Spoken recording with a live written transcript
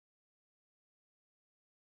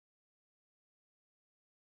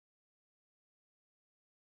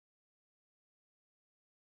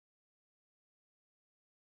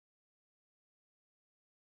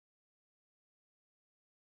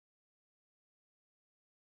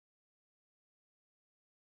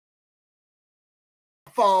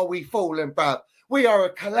far we fallen, bruv. We are a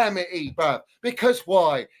calamity, bruv. Because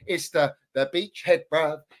why? It's the beachhead,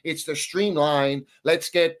 bruv. It's the streamline. Let's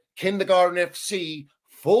get Kindergarten FC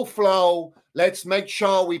full flow. Let's make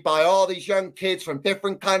sure we buy all these young kids from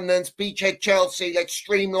different continents. Beachhead Chelsea. Let's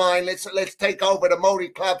streamline. Let's take over the multi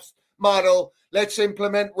clubs model. Let's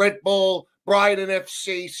implement Red Bull, Brighton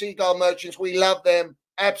FC, Seagull Merchants. We love them.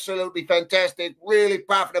 Absolutely fantastic. Really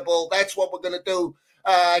profitable. That's what we're going to do.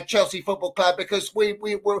 Chelsea Football Club, because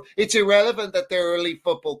it's irrelevant that they're a elite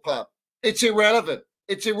football club. It's irrelevant.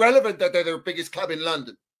 It's irrelevant that they're the biggest club in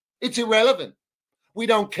London. It's irrelevant. We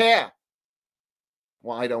don't care.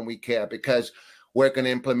 Why don't we care? Because we're going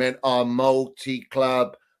to implement our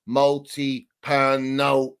multi-club, multi-pound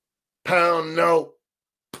note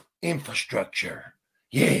infrastructure.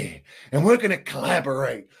 Yeah, and we're going to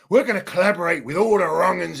collaborate. We're going to collaborate with all the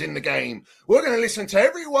wrong-uns in the game. We're going to listen to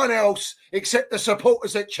everyone else except the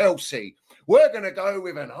supporters at Chelsea. We're going to go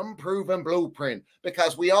with an unproven blueprint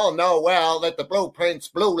because we all know well that the blueprint's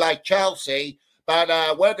blue like Chelsea, but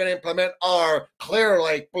we're going to implement our Clear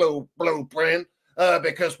Lake blueprint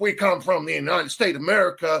because we come from the United States of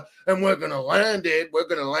America and we're going to land it. We're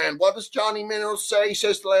going to land. What does Johnny Minerals say? He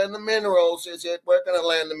says to land the minerals, is it? We're going to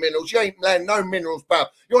land the minerals. You ain't land no minerals, bruv.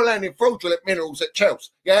 You're landing fraudulent minerals at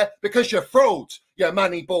Chelsea, yeah? Because you're frauds, your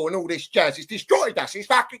money ball and all this jazz. It's destroyed us. It's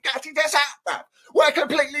fucking gutted us out, bruv. We're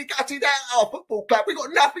completely gutted out our football club. We've got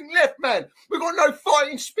nothing left, man. We've got no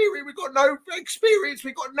fighting spirit. We've got no experience.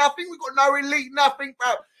 We've got nothing. We've got no elite nothing,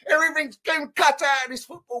 bruv. Everything's been cut out of this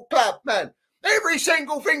football club, man. Every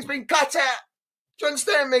single thing's been cut out. Do you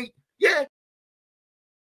understand me? Yeah.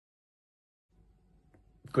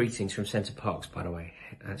 Greetings from Centre Parks, by the way.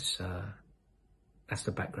 That's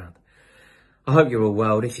the background. I hope you're all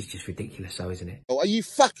well. This is just ridiculous, though, isn't it? Oh, are you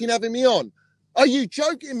fucking having me on? Are you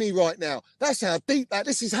joking me right now? That's how deep that.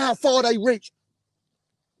 This is how far they reach.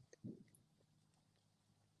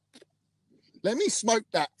 Let me smoke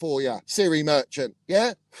that for you, Siri Merchant.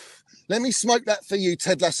 Yeah. Let me smoke that for you,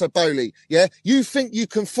 Ted Lasso-Bowley, yeah? You think you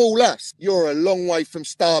can fool us? You're a long way from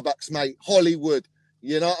Starbucks, mate. Hollywood.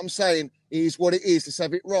 You know what I'm saying? It is what it is. Let's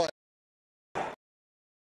have it right.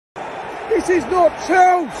 This is not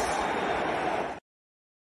Chels!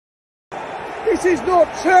 This is not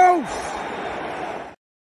Chels!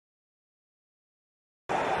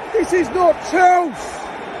 This is not Chels!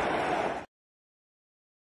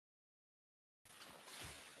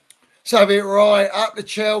 So have it right, up the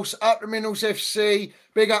Chels, up the Minerals FC.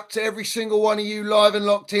 Big up to every single one of you live and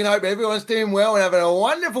locked in. Hope everyone's doing well and having a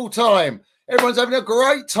wonderful time. Everyone's having a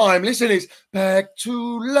great time. Listen, it's back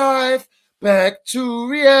to life, back to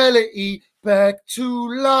reality, back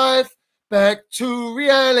to life, back to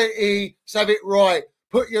reality. So have it right.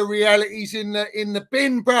 Put your realities in the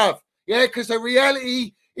bin, bruv. Yeah, because the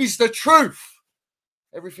reality is the truth.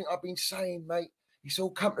 Everything I've been saying, mate. It's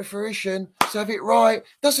all come to fruition. So have it right.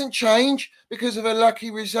 Doesn't change because of a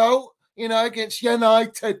lucky result, you know, against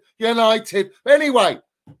United. But anyway,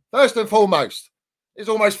 first and foremost, there's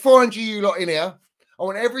almost 400 of you lot in here. I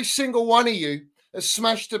want every single one of you to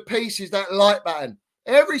smash to pieces that like button.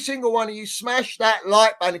 Every single one of you smash that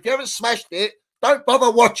like button. If you haven't smashed it, don't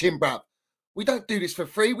bother watching, bruv. We don't do this for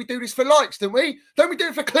free. We do this for likes, don't we? Don't we do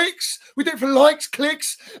it for clicks? We do it for likes,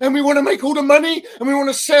 clicks, and we want to make all the money, and we want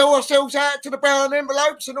to sell ourselves out to the brown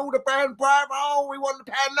envelopes and all the brown, oh, we want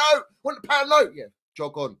the pound note. Yeah,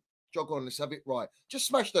 jog on, let's have it right. Just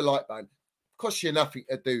smash the like button. Costs you nothing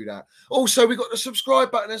to do that. Also, we got the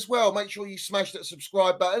subscribe button as well. Make sure you smash that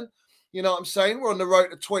subscribe button. You know what I'm saying? We're on the road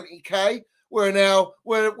to 20k.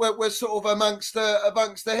 We're sort of amongst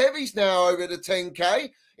the heavies now over the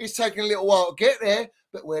 10k. It's taken a little while to get there,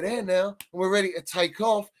 but we're there now and we're ready to take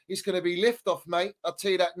off. It's going to be liftoff, mate. I'll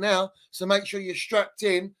tell you that now. So make sure you're strapped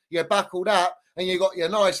in, you're buckled up, and you got your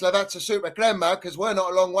nice Havertz super crema because we're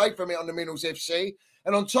not a long way from it on the Minerals FC.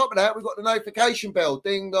 And on top of that, we've got the notification bell.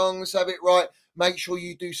 Ding dong, let's have it right. Make sure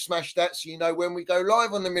you do smash that so you know when we go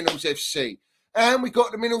live on the Minerals FC. And we've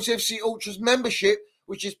got the Minerals FC Ultras membership,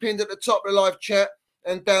 which is pinned at the top of the live chat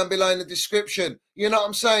and down below in the description. You know what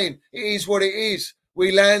I'm saying? It is what it is.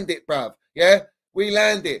 We land it, bruv. Yeah, we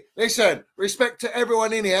land it. Listen, respect to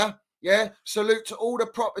everyone in here. Yeah, salute to all the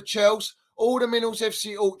proper Chels, all the Minerals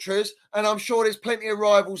FC Ultras, and I'm sure there's plenty of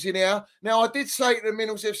rivals in here. Now, I did say to the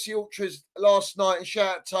Minerals FC Ultras last night, and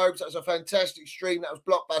shout out Tobes, that was a fantastic stream. That was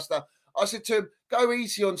blockbuster. I said to him, go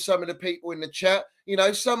easy on some of the people in the chat. You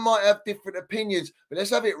know, some might have different opinions, but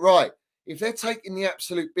let's have it right. If they're taking the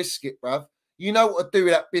absolute biscuit, bruv, you know what to do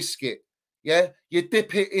with that biscuit. Yeah, you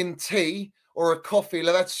dip it in tea or a coffee,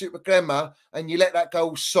 like that's super crema, and you let that go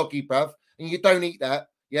all soggy, bruv, and you don't eat that,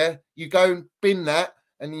 yeah? You go and bin that,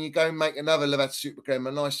 and then you go and make another Levata Super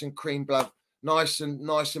Grandma, nice and cream, blood, nice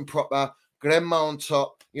and proper, grandma on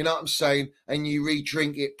top, you know what I'm saying? And you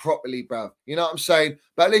re-drink it properly, bruv. You know what I'm saying?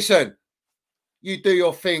 But listen, you do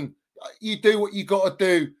your thing. You do what you got to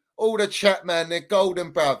do. All the chat, man, they're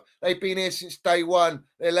golden, bruv. They've been here since day one.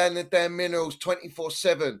 They're landing damn minerals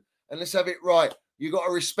 24/7. And let's have it right. You got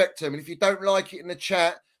to respect them. And if you don't like it in the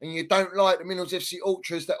chat, and you don't like the Minerals FC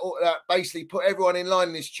Ultras that basically put everyone in line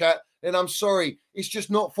in this chat, then I'm sorry. It's just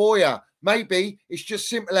not for you. Maybe it's just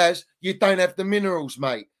simple as you don't have the minerals,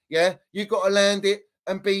 mate. Yeah? You got to land it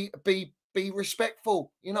and be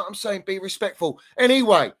respectful. You know what I'm saying? Be respectful.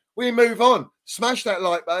 Anyway, we move on. Smash that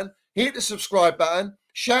like button. Hit the subscribe button.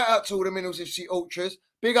 Shout out to all the Minerals FC Ultras.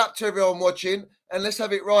 Big up to everyone watching. And let's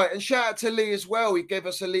have it right. And shout out to Lee as well. He gave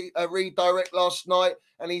us a redirect last night.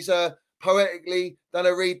 And he's poetically done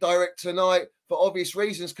a redirect tonight for obvious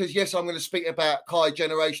reasons. Because, yes, I'm going to speak about Kai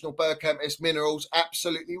Generational Burkamp S Minerals.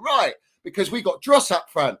 Absolutely right. Because we got Dross up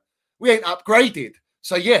front. We ain't upgraded.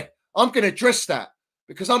 So, yeah, I'm going to address that.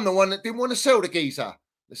 Because I'm the one that didn't want to sell the geezer.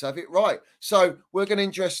 Let's have it right. So we're going to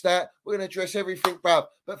address that. We're going to address everything, bruv.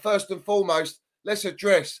 But first and foremost, let's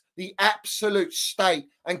address the absolute state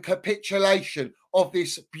and capitulation of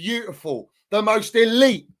this beautiful, the most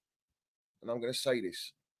elite. And I'm going to say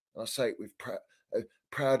this. And I say it with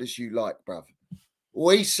proud as you like, bruv.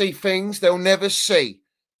 We see things they'll never see.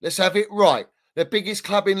 Let's have it right. The biggest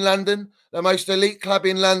club in London, the most elite club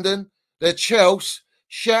in London, the Chels.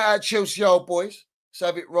 Shout out Chelsea old boys. Let's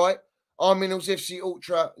have it right. I'm Minerals FC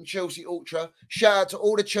Ultra and Chelsea Ultra. Shout out to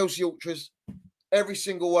all the Chelsea Ultras, every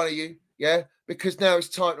single one of you, yeah? Because now it's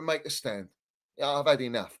time to make a stand. Yeah, I've had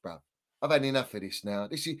enough, bro. I've had enough of this now.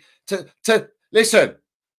 This is listen.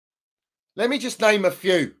 Let me just name a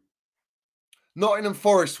few. Nottingham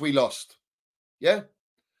Forest we lost, yeah?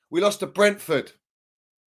 We lost to Brentford,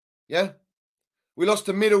 yeah? We lost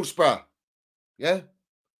to Middlesbrough, yeah?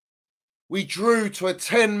 We drew to a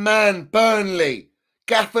 10-man Burnley.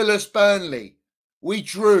 Gafferless Burnley. We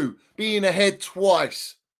drew, being ahead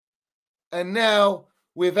twice. And now,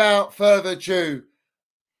 without further ado,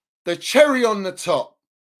 the cherry on the top.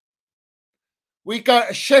 We go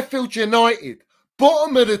to Sheffield United.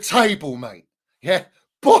 Bottom of the table, mate. Yeah,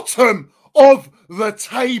 bottom of the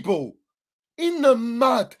table. In the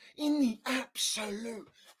mud. In the absolute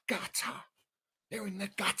gutter. They're in the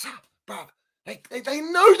gutter, bruv. They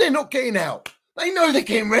know they're not getting out. They know they're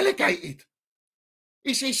getting relegated.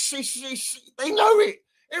 They know it.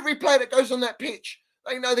 Every player that goes on that pitch,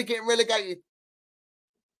 they know they're getting relegated.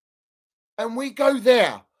 And we go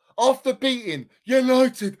there after beating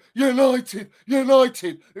United, who,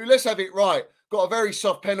 let's have it right, got a very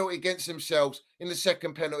soft penalty against themselves in the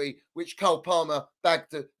second penalty, which Cole Palmer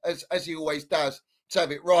bagged as he always does. Let's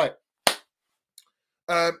have it right.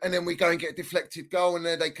 And then we go and get a deflected goal, and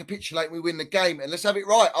then they capitulate and we win the game. And let's have it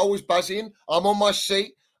right. I was buzzing. I'm on my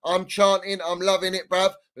seat. I'm chanting. I'm loving it, bruv.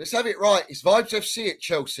 But let's have it right. It's Vibes FC at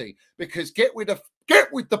Chelsea, because get with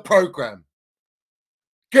the program.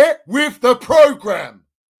 Get with the program.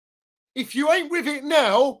 If you ain't with it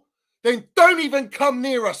now, then don't even come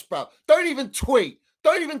near us, bruv. Don't even tweet.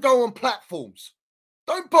 Don't even go on platforms.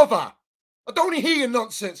 Don't bother. I don't want to hear your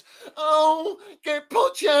nonsense. Oh, get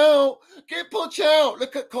Poch out. Get Poch out.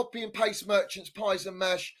 Look at copy and paste merchants, pies and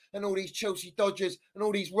mash, and all these Chelsea Dodgers and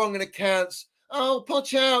all these wrong accounts. Oh,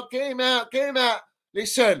 Poch out. Get him out. Get him out.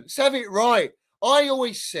 Listen, let's have it right. I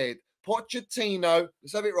always said, Pochettino,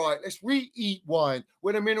 let's have it right. Let's re-eat wine.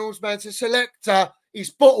 When a Minerals Man's selector is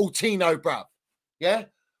Bottle Tino, bruv. Yeah?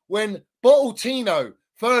 When Bottle Tino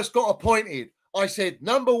first got appointed, I said,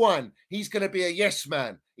 number one, he's going to be a yes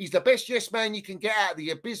man. He's the best yes man you can get out of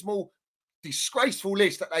the abysmal, disgraceful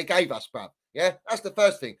list that they gave us, bruv. Yeah, that's the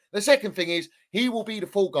first thing. The second thing is he will be the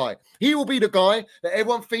full guy. He will be the guy that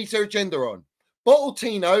everyone feeds their agenda on. Bottle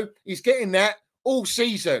Tino is getting that all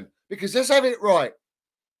season, because let's have it right.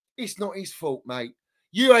 It's not his fault, mate.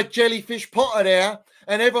 You had Jellyfish Potter there,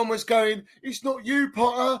 and everyone was going, it's not you,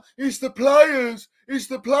 Potter. It's the players. It's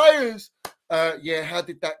the players. Yeah, how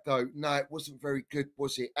did that go? No, it wasn't very good,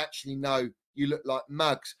 was it? Actually, no, you look like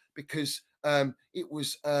mugs, because it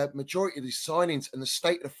was majority of the signings and the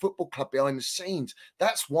state of the football club behind the scenes.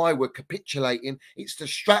 That's why we're capitulating. It's the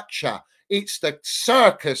structure. It's the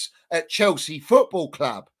circus at Chelsea Football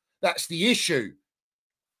Club. That's the issue.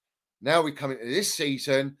 Now we come into this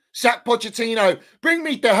season. Sack Pochettino, bring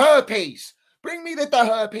me the herpes. Bring me the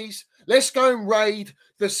herpes. Let's go and raid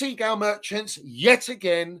the Seagull merchants yet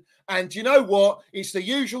again. And you know what? It's the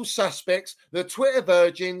usual suspects, the Twitter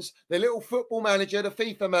virgins, the little football manager, the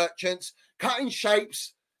FIFA merchants, cutting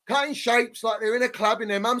shapes cutting shapes like they're in a club in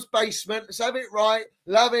their mum's basement. Let's have it right,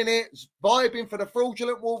 loving it, vibing for the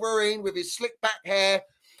fraudulent Wolverine with his slick back hair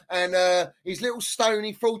and his little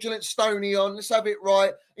fraudulent stony on. Let's have it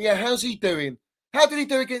right. Yeah, how's he doing? How did he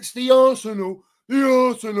do against the Arsenal? The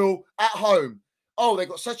Arsenal at home. Oh, they've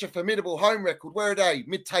got such a formidable home record. Where are they?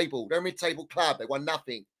 Mid-table. They're a mid-table club. They won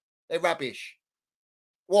nothing. They're rubbish.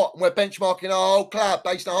 What? And we're benchmarking our whole club,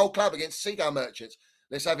 based our whole club against Seagull Merchants.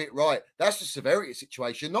 Let's have it right. That's the severity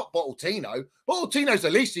situation, not Bottletino. Bottletino's the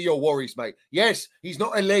least of your worries, mate. Yes, he's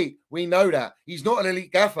not elite. We know that. He's not an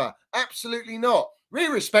elite gaffer. Absolutely not.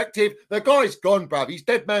 Irrespective, the guy's gone, bruv. He's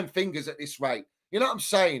dead man fingers at this rate. You know what I'm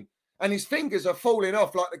saying? And his fingers are falling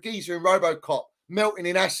off like the geezer in RoboCop, melting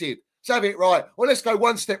in acid. Let's have it right. Well, let's go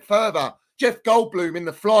one step further. Jeff Goldblum in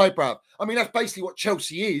The Fly, bruv. I mean, that's basically what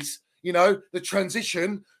Chelsea is. You know, the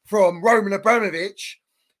transition from Roman Abramovich.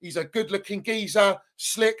 He's a good-looking geezer,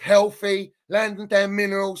 slick, healthy, landing down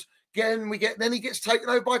minerals. Then he gets taken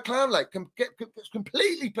over by Clown Lake, gets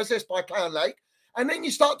completely possessed by Clown Lake. And then you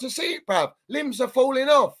start to see it, bruv. Limbs are falling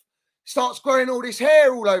off. Starts growing all this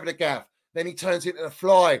hair all over the gaff. Then he turns into the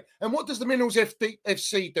Fly. And what does the Minerals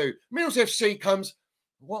FC do? Minerals FC comes,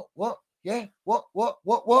 what? Yeah, what?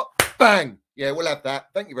 Bang. Yeah, we'll have that.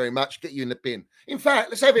 Thank you very much. Get you in the bin. In fact,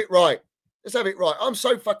 let's have it right. Let's have it right. I'm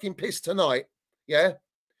so fucking pissed tonight. Yeah.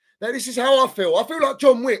 Now, this is how I feel. I feel like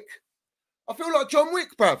John Wick. I feel like John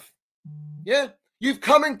Wick, bruv. Yeah. You've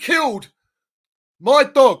come and killed my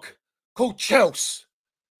dog called Chels.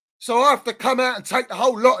 So I have to come out and take the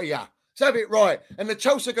whole lot of you. Let's have it right. And the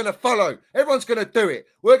Chels are going to follow. Everyone's going to do it.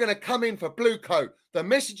 We're going to come in for Blue Coat. The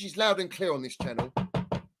message is loud and clear on this channel.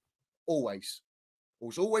 Always.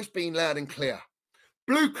 It's always been loud and clear.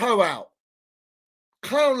 Blue Co out.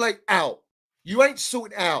 Clown Lake out. You ain't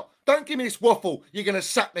sorted out. Don't give me this waffle. You're going to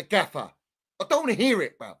sack the gaffer. I don't want to hear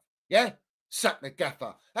it, bro. Yeah? Sack the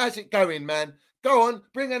gaffer. How's it going, man? Go on,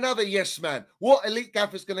 bring another yes man. What elite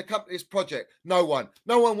gaffer's going to come to this project? No one.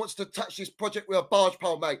 No one wants to touch this project with a barge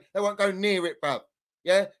pole, mate. They won't go near it, bro.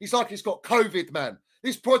 Yeah? It's like it's got COVID, man.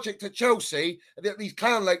 This project at Chelsea that these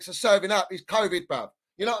Clown Lakes are serving up is COVID, bro.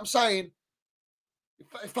 You know what I'm saying?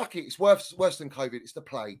 Fuck it. It's worse than COVID. It's the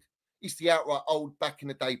plague. It's the outright old back in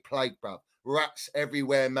the day plague, bro. Rats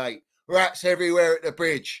everywhere, mate. Rats everywhere at the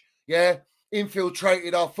bridge. Yeah?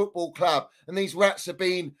 Infiltrated our football club. And these rats have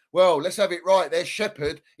been, well, let's have it right. Their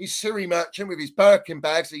shepherd is Surrey Merchant with his Birkin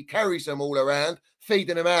bags. He carries them all around,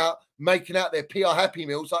 feeding them out, making out their PR Happy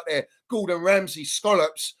Meals like their Gordon Ramsay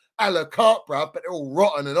scallops a la carte, bruv, but they're all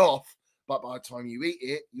rotten and off. But by the time you eat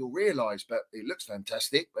it, you'll realise, but it looks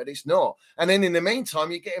fantastic, but it's not. And then in the meantime,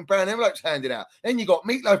 you're getting brown envelopes handed out. Then you got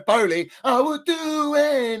Meatloaf Bowley. I would do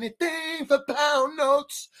anything for pound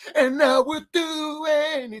notes. And I would do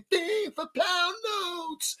anything for pound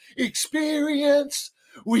notes. Experience.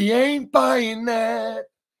 We ain't buying that.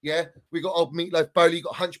 Yeah, we got old Meatloaf Bowley, you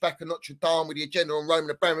got Hunchback of Notre Dame with the agenda on Roman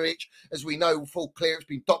Abramovich. As we know, full clear, it's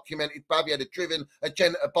been documented, bruv. He had a driven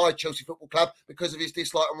agenda to buy Chelsea Football Club because of his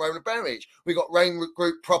dislike on Roman Abramovich. We got Rain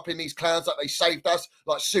Group propping these clowns like they saved us,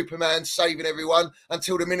 like Superman saving everyone,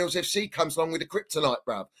 until the Minerals FC comes along with the kryptonite,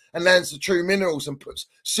 bruv, and lands the true minerals and puts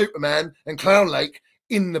Superman and Clown Lake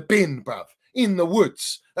in the bin, bruv, in the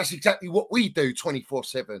woods. That's exactly what we do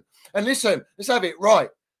 24/7. And listen, let's have it right.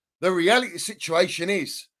 The reality situation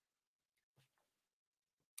is,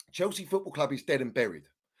 Chelsea Football Club is dead and buried.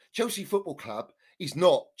 Chelsea Football Club is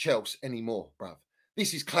not Chelsea anymore, bruv.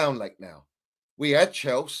 This is Clown Lake now. We had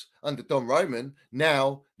Chelsea under Don Roman.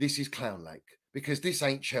 Now this is Clown Lake because this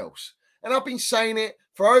ain't Chelsea. And I've been saying it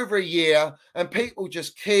for over a year and people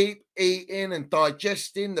just keep eating and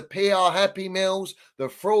digesting the PR Happy Meals, the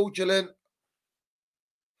fraudulent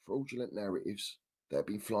narratives that have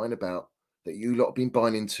been flying about that you lot have been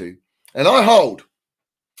buying into. And I hold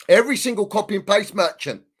every single copy and paste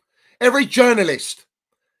merchant, every journalist,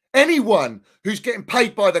 anyone who's getting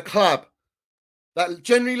paid by the club that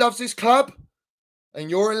generally loves this club, and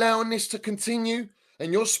you're allowing this to continue,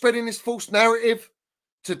 and you're spreading this false narrative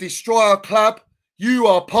to destroy our club, you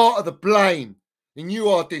are part of the blame, and you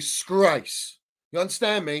are disgrace. You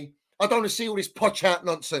understand me? I don't want to see all this potch out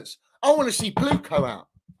nonsense. I want to see Blue Co out.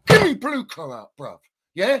 Give me Blue Co out, bruv.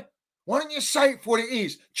 Yeah? Why don't you say it for what it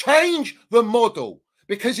is? Change the model.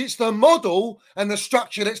 Because it's the model and the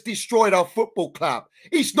structure that's destroyed our football club.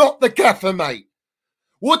 It's not the gaffer, mate.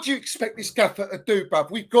 What do you expect this gaffer to do,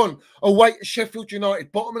 bruv? We've gone away to Sheffield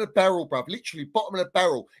United, bottom of the barrel, bruv. Literally, bottom of the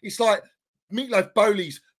barrel. It's like Meatloaf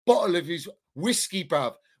Bowley's bottle of his whiskey,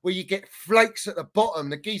 bruv, where you get flakes at the bottom.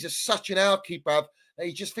 The geezer's such an alky, bruv, that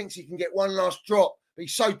he just thinks he can get one last drop But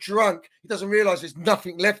he's so drunk, he doesn't realise there's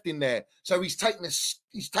nothing left in there. So he's taking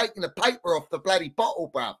the paper off the bloody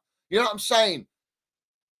bottle, bruv. You know what I'm saying?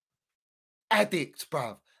 Addict,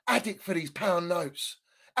 bruv. Addict for these pound notes.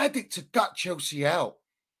 Addict to gut Chelsea out.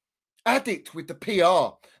 Addict with the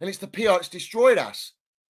PR. And it's the PR that's destroyed us.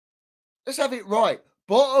 Let's have it right.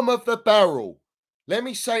 Bottom of the barrel. Let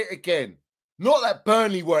me say it again. Not that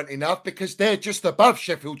Burnley weren't enough, because they're just above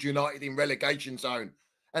Sheffield United in relegation zone.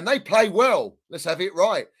 And they play well. Let's have it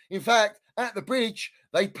right. In fact, at the Bridge,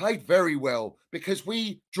 they played very well, because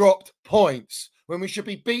we dropped points when we should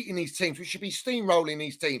be beating these teams. We should be steamrolling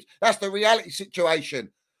these teams. That's the reality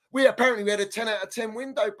situation. We had a 10 out of 10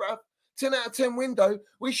 window, bruv. 10 out of 10 window.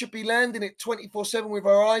 We should be landing it 24/7 with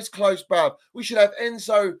our eyes closed, bruv. We should have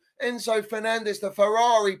Enzo Fernandez, the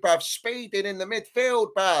Ferrari, bruv, speeding in the midfield,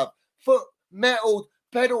 bruv. Foot metal,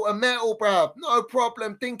 pedal to metal, bruv. No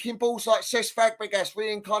problem. Thinking balls like Cesc Fabregas,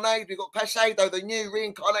 reincarnated. We've got Casado, the new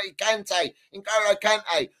reincarnated Kante, N'Golo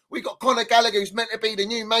Kante. We got Conor Gallagher, who's meant to be the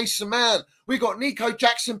new Mason Mount. We got Nico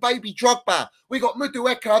Jackson, baby Drogba. We got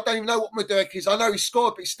Madueke. I don't even know what Madueke is. I know he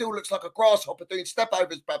scored, but he still looks like a grasshopper doing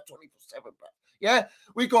stepovers, bruv, 24/7, bruv. Yeah?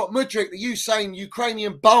 We got Mudryk, the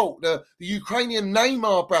Ukrainian Bolt, the Ukrainian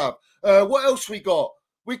Neymar, bruv. What else we got?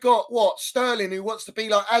 We got, what, Sterling, who wants to be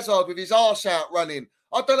like Hazard with his arse out running.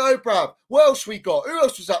 I don't know, bruv. What else we got? Who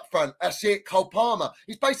else was up front? That's it, Cole Palmer.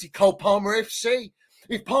 He's basically Cole Palmer FC.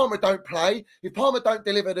 If Palmer don't play, if Palmer don't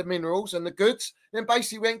deliver the minerals and the goods, then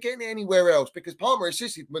basically we ain't getting it anywhere else, because Palmer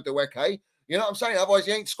assisted Madueke. You know what I'm saying? Otherwise,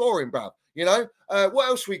 he ain't scoring, bruv. You know? What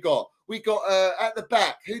else we got? We got at the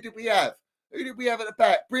back. Who did we have? Who did we have at the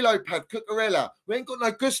back? Brillo Pad, Cucurella. We ain't got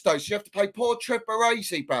no gusto, so you have to play poor Trev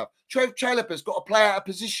Baresi, bruv. Trev Chalobah's got to play out of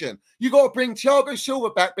position. You got to bring Thiago Silva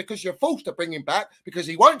back, because you're forced to bring him back because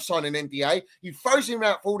he won't sign an NDA. You froze him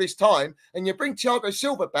out for all this time, and you bring Thiago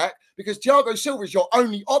Silva back because Thiago Silva is your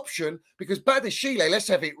only option, because Badashile, let's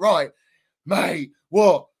have it right. Mate,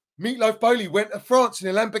 what? Meatloaf Bowley went to France in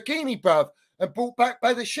a Lamborghini, bruv, and brought back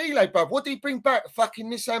Badashile, bruv. What did he bring back? A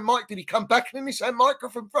fucking Nissan Micra? Did he come back in a Nissan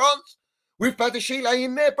Micra from France? With Badashile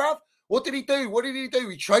in there, bruv? What did he do? What did he do?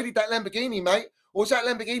 He traded that Lamborghini, mate. Or was that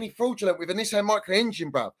Lamborghini fraudulent with a Nissan Micra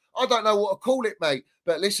engine, bruv? I don't know what to call it, mate.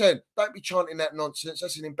 But listen, don't be chanting that nonsense.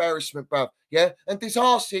 That's an embarrassment, bruv. Yeah? And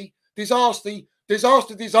disaster,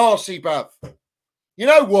 bruv. You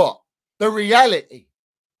know what? The reality.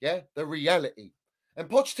 Yeah? The reality. And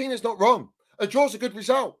Pochettino's not wrong. A draw's a good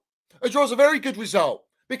result. A draw's a very good result.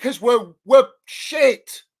 Because we're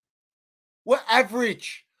shit. We're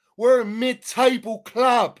average. We're a mid-table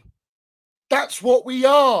club. That's what we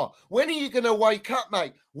are. When are you going to wake up,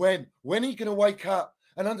 mate? When are you going to wake up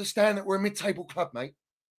and understand that we're a mid-table club, mate?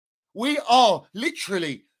 We are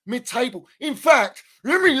literally mid-table. In fact,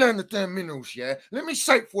 let me learn the damn minerals, yeah? Let me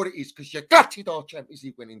say it for what it is, because you gutted our Champions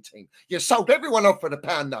League winning team. You sold everyone off for the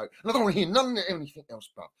pound note. And I don't want to hear anything else,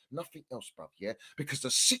 bruv. Nothing else, bruv, yeah? Because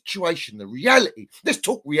the situation, the reality, let's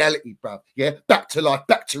talk reality, bruv, yeah? Back to life,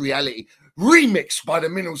 back to reality. Remixed by the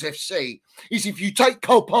MineralsFC is, if you take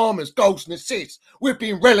Cole Palmer's goals and assists, we'd be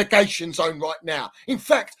in relegation zone right now. In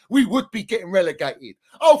fact, we would be getting relegated.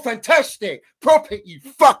 Oh, fantastic. Prop it, you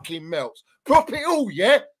fucking melts. Prop it all,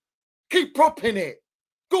 yeah? Keep propping it.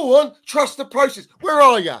 Go on, trust the process. Where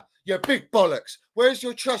are you, you big bollocks? Where's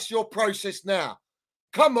your trust your process now?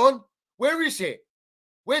 Come on, where is it?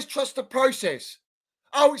 Where's trust the process?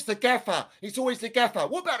 Oh, it's the gaffer. It's always the gaffer.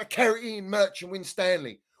 What about the carrot-eating merchant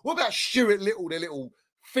Winstanley? What about Stuart Little, the little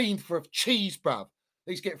fiend for cheese, bruv?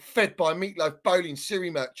 He's getting fed by Meatloaf Bowling, Siri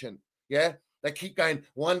merchant. Yeah? They keep going,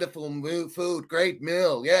 wonderful food, great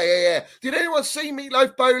meal. Yeah. Did anyone see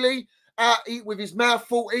Meatloaf Bowley out eat with his mouth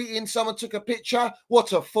full eating? Someone took a picture.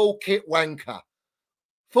 What a full kit wanker.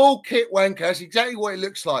 Full kit wanker. That's exactly what it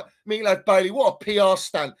looks like. Meatloaf Bowley, what a PR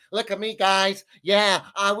stunt. Look at me, guys. Yeah,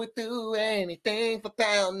 I would do anything for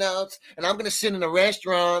pound notes. And I'm going to sit in a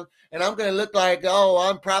restaurant. And I'm going to look like, oh,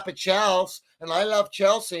 I'm proper Chels. And I love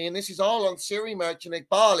Chelsea. And this is all on Siri Merchant and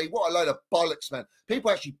Barley. What a load of bollocks, man.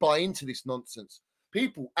 People actually buy into this nonsense.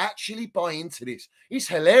 People actually buy into this. It's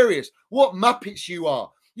hilarious. What Muppets you are.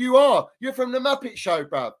 You are. You're from the Muppet Show,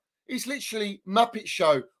 bruv. It's literally Muppet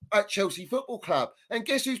Show at Chelsea Football Club. And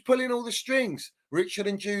guess who's pulling all the strings? Richard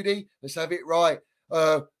and Judy. Let's have it right.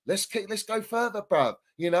 Let's go further, bruv.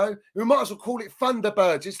 You know, we might as well call it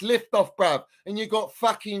Thunderbirds. It's Liftoff, bruv. And you got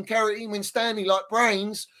fucking Carrot Winstanley like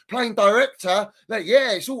Brains playing director. Like,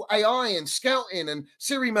 yeah, it's all AI and scouting, and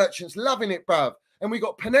Siri merchants loving it, bruv. And we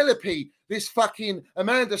got Penelope, this fucking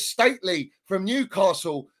Amanda Stately from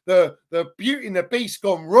Newcastle, the Beauty and the Beast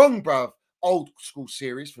gone wrong, bruv. old school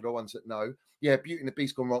series for the ones that know. Yeah, Beauty and the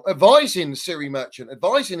Beast gone wrong. Advising Siri Merchant,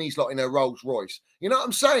 advising he's lot in a Rolls Royce. You know what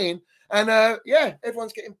I'm saying? And yeah,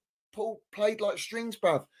 everyone's getting played like strings,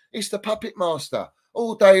 bruv. It's the puppet master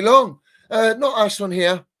all day long. Not us on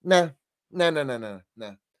here. No.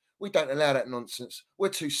 We don't allow that nonsense. We're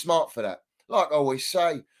too smart for that. Like I always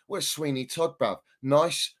say, we're Sweeney Todd, bruv.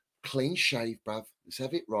 Nice, clean shave, bruv. Let's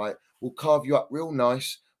have it right. We'll carve you up real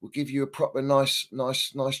nice. We'll give you a proper nice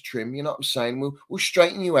trim. You know what I'm saying? We'll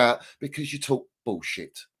straighten you out because you talk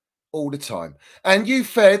bullshit all the time. And you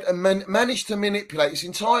fed and managed to manipulate this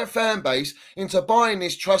entire fan base into buying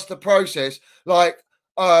this trust the process like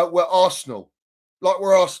we're Arsenal. Like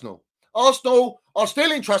we're Arsenal. Arsenal are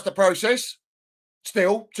still in trust the process,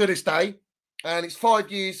 still to this day. And it's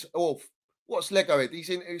 5 years off. What's Lego Head? He's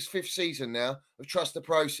in his 5th season now of trust the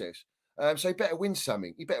process. So he better win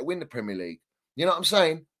something. He better win the Premier League. You know what I'm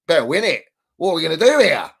saying? Better win it. What are we going to do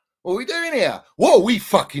here? What are we doing here? What are we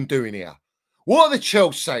fucking doing here? What are the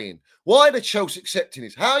Chels saying? Why are the Chels accepting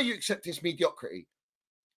this? How are you accepting this mediocrity?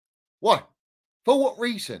 Why? For what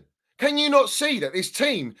reason? Can you not see that this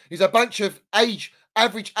team is a bunch of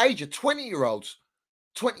average age of 20-year-olds,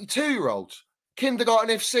 22-year-olds,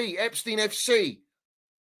 Kindergarten FC, Epstein FC?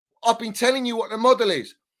 I've been telling you what the model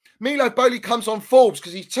is. Milo Bowley comes on Forbes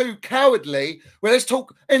because he's too cowardly. Well, let's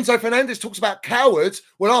talk. Enzo Fernandez talks about cowards.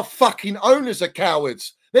 Well, our fucking owners are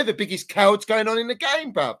cowards. They're the biggest cowards going on in the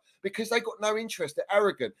game, bruv, because they got no interest. They're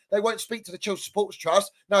arrogant. They won't speak to the Chelsea Supporters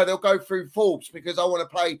Trust. No, they'll go through Forbes because I want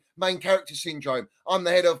to play main character syndrome. I'm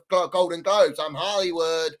the head of Golden Globes. I'm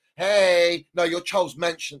Hollywood. Hey. No, you're Charles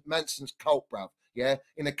Manson's cult, bruv. Yeah,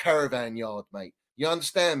 in a caravan yard, mate. You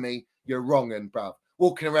understand me? You're wrong, and bruv.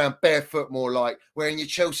 Walking around barefoot more like, wearing your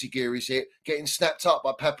Chelsea gear, is it? Getting snapped up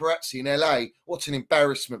by paparazzi in LA. What an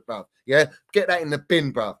embarrassment, bruv. Yeah? Get that in the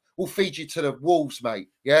bin, bruv. We'll feed you to the wolves, mate.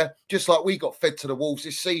 Yeah? Just like we got fed to the wolves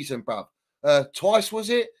this season, bruv. Twice, was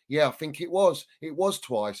it? Yeah, I think it was. It was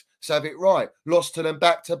twice. So have it right. Lost to them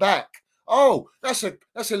back to back. Oh, that's a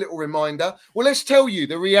little reminder. Well, let's tell you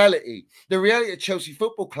the reality. The reality of Chelsea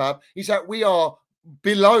Football Club is that we are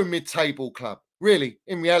below mid-table club, really,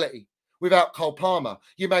 in reality. Without Cole Palmer.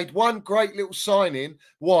 You made one great little signing.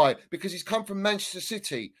 Why? Because he's come from Manchester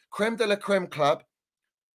City. Creme de la creme club.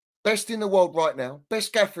 Best in the world right now.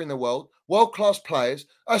 Best gaffer in the world. World-class players.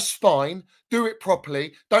 A spine. Do it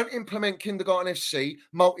properly. Don't implement Kindergarten FC,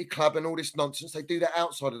 multi-club and all this nonsense. They do that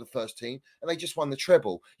outside of the first team and they just won the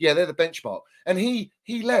treble. Yeah, they're the benchmark. And he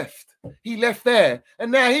left. He left there.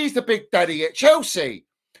 And now he's the big daddy at Chelsea.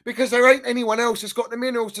 Because there ain't anyone else that's got the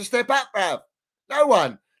minerals to step up, bruv. No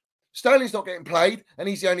one. Sterling's not getting played, and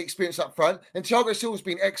he's the only experience up front. And Thiago Silva's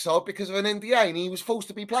been exiled because of an NDA, and he was forced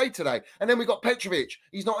to be played today. And then we got Petrovic.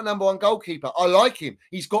 He's not a #1 goalkeeper. I like him.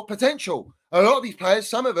 He's got potential. A lot of these players,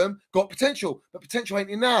 some of them, got potential, but potential ain't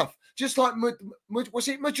enough. Just like, was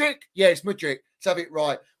it Mudryk? Yeah, it's Mudryk. Let's have it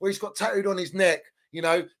right. Where he's got tattooed on his neck, you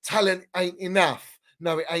know, talent ain't enough.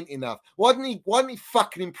 No, it ain't enough. Why didn't he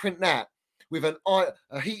fucking imprint that with a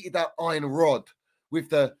heated up iron rod with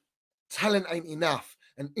the talent ain't enough?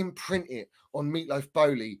 And imprint it on Meatloaf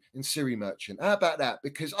Bowley and Siri Merchant. How about that?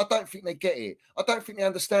 Because I don't think they get it. I don't think they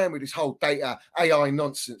understand with this whole data AI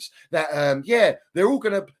nonsense that yeah, they're all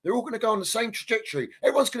gonna go on the same trajectory.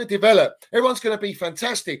 Everyone's gonna develop. Everyone's gonna be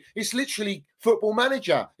fantastic. It's literally Football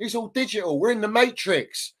Manager. It's all digital. We're in the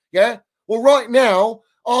Matrix. Yeah. Well, right now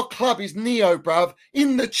our club is Neo, bruv,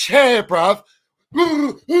 in the chair, bruv.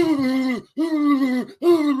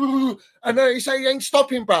 And they say he ain't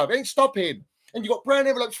stopping, bruv. He ain't stopping. And you've got brown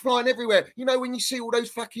envelopes flying everywhere. You know, when you see all those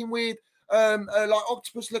fucking weird, like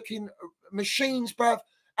octopus-looking machines, bruv,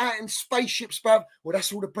 out in spaceships, bruv. Well,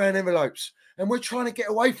 that's all the brown envelopes. And we're trying to get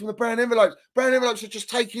away from the brown envelopes. Brown envelopes are just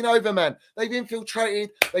taking over, man. They've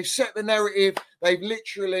infiltrated. They've set the narrative. They've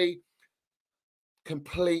literally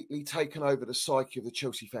completely taken over the psyche of the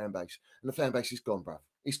Chelsea fan base. And the fan base is gone, bruv.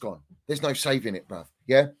 It's gone. There's no saving it, bruv.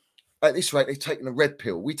 Yeah? At this rate, they've taken a red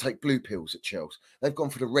pill. We take blue pills at Chels. They've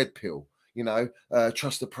gone for the red pill. You know,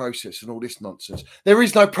 trust the process and all this nonsense. There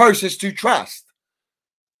is no process to trust.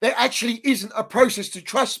 There actually isn't a process to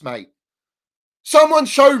trust, mate. Someone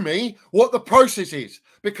show me what the process is,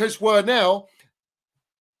 because we're now,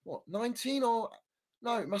 what, 19 or,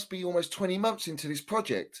 no, it must be almost 20 months into this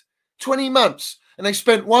project. 20 months, and they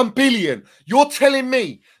spent 1 billion. You're telling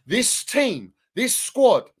me this team, this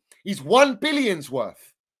squad is 1 billion's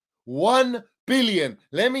worth. 1 billion.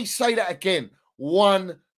 Let me say that again.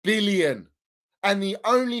 1 billion. And the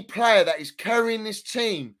only player that is carrying this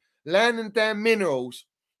team, landing down minerals,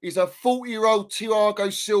 is a 40-year-old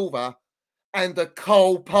Thiago Silva and a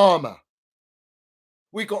Cole Palmer.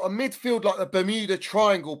 We got a midfield like the Bermuda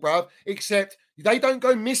Triangle, bruv, except they don't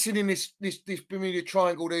go missing in this Bermuda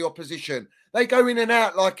Triangle, the opposition. They go in and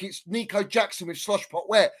out like it's Nico Jackson with Slosh Pot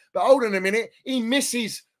Wet. But hold on a minute, he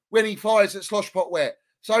misses when he fires at Slosh Pot Wet.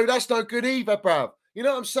 So that's no good either, bruv. You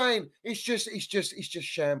know what I'm saying? It's just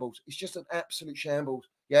shambles. It's just an absolute shambles.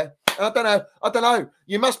 Yeah. And I don't know.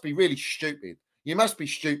 You must be really stupid. You must be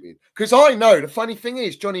stupid. Because I know the funny thing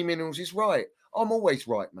is, Johnny Minerals is right. I'm always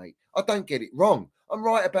right, mate. I don't get it wrong. I'm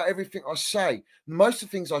right about everything I say. Most of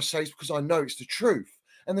the things I say is because I know it's the truth.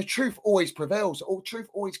 And the truth always prevails. All truth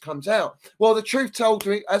always comes out. Well, the truth told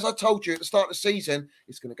me, as I told you at the start of the season,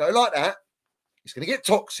 it's going to go like that. It's going to get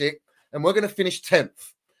toxic. And we're going to finish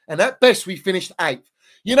 10th. And at best, we finished 8th.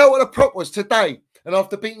 You know what the prop was today? And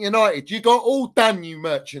after beating United, you got all done, you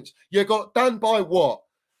merchants. You got done by what?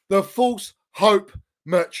 The false hope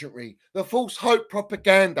merchantry, the false hope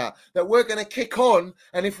propaganda that we're going to kick on,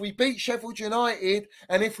 and if we beat Sheffield United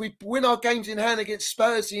and if we win our games in hand against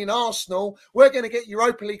Spursy and Arsenal, we're going to get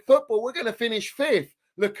Europa League football. We're going to finish 5th.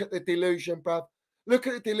 Look at the delusion, bruv. Look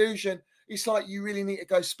at the delusion. It's like you really need to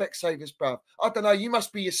go Specsavers, bruv. I don't know. You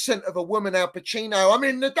must be a scent of a woman, Al Pacino. I'm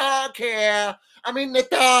in the dark here. I'm in the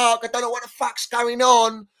dark. I don't know what the fuck's going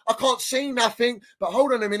on. I can't see nothing. But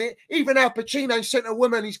hold on a minute. Even Al Pacino sent a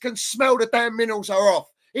woman. He can smell the damn minerals are off.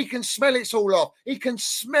 He can smell it's all off. He can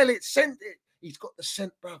smell it, scent it. He's got the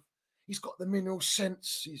scent, bruv. He's got the mineral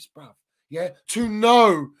senses, bruv. Yeah? To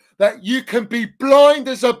know that you can be blind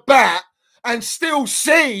as a bat and still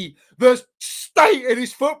see the state of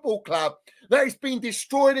this football club that has been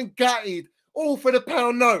destroyed and gutted, all for the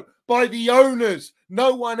pound note, by the owners,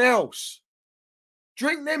 no one else.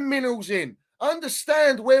 Drink them minerals in.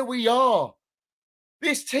 Understand where we are.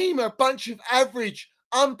 This team are a bunch of average,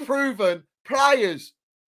 unproven players.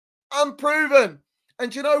 Unproven.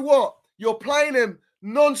 And you know what? You're playing them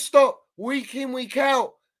non-stop, week in, week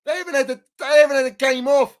out. They haven't had a game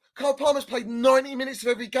off. Carl Palmer's played 90 minutes of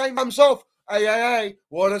every game. Comes off. Hey,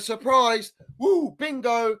 what a surprise. Woo,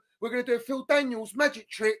 bingo. We're going to do a Phil Daniels magic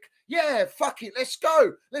trick. Yeah, fuck it. Let's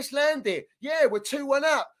go. Let's land it. Yeah, we're 2-1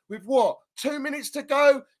 up. With what? 2 minutes to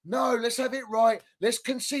go? No, let's have it right. Let's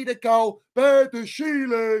concede a goal. Bird de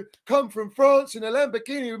Chile come from France in a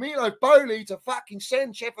Lamborghini with Milo Bowley to fucking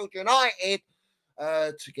send Sheffield United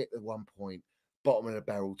to get the 1 point. Bottom of the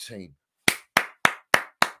barrel team.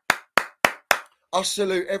 I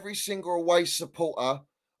salute every single away supporter,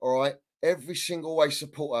 all right? Every single away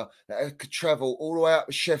supporter that could travel all the way out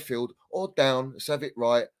to Sheffield or down, let's have it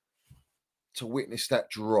right, to witness that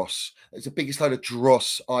dross. It's the biggest load of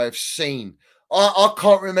dross I have seen. I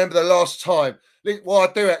can't remember the last time. Well,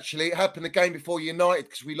 I do actually. It happened the game before United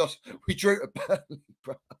because we drew to Burnley,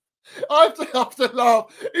 bro. I have to laugh.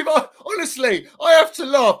 Honestly, I have to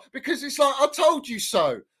laugh because it's like, I told you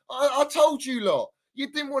so. I told you lot.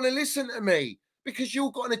 You didn't want to listen to me because you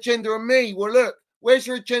all got an agenda on me. Well, look, where's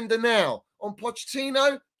your agenda now? On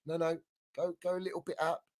Pochettino? No. Go a little bit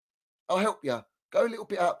up. I'll help you. Go a little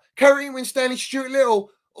bit up. Kerry Winstanley, Stuart Little.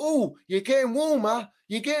 Oh, you're getting warmer.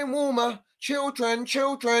 You're getting warmer. Children,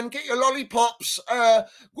 get your lollipops.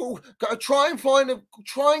 We'll go try and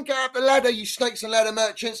get up the ladder, you snakes and ladder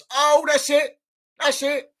merchants. Oh, that's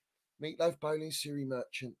it. Meatloaf Bowling, Siri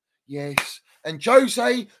Merchant. Yes. And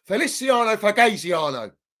Jose Feliciano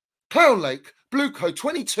Fagaziano. Clown Lake, Blueco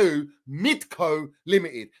 22, Midco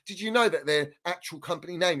Limited. Did you know that their actual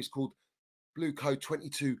company name is called Blueco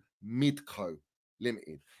 22 Midco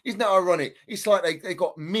Limited? Isn't that ironic? It's like they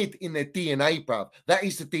got mid in their DNA, bruv. That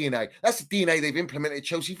is the DNA. That's the DNA they've implemented at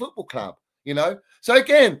Chelsea Football Club, you know? So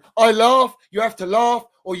again, I laugh, you have to laugh,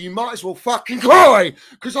 or you might as well fucking cry,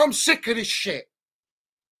 because I'm sick of this shit.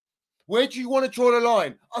 Where do you want to draw the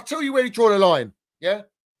line? I'll tell you where to draw the line, yeah?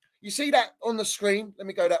 You see that on the screen? Let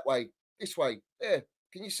me go that way. This way. There.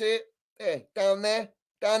 Can you see it? There. Down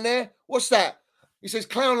there. What's that? It says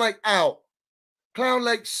Clown Lake out. Clown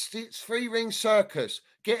Lake free-ring circus.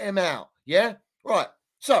 Get him out. Yeah? Right.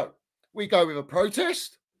 So, we go with a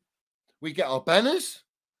protest. We get our banners.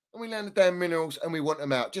 And we land the damn minerals and we want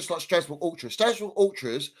them out. Just like Strasbourg Ultras. Strasbourg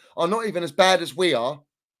Ultras are not even as bad as we are.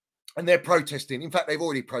 And they're protesting. In fact, they've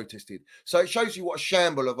already protested. So it shows you what a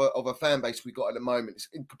shamble of a fan base we got at the moment. It's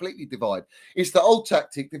completely divided. It's the old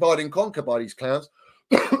tactic, divide and conquer by these clowns.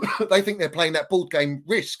 They think they're playing that board game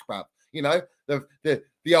Risk, bruv. You know,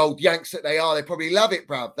 the old Yanks that they are, they probably love it,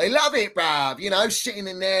 bruv. They love it, bruv. You know, sitting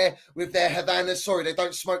in there with their Havanas. Sorry, they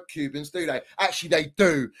don't smoke Cubans, do they? Actually, they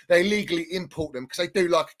do. They legally import them because they do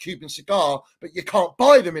like a Cuban cigar, but you can't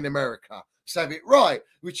buy them in America. So have it right,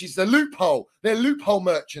 which is the loophole. They're loophole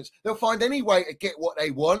merchants. They'll find any way to get what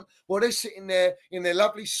they want. While they're sitting there in their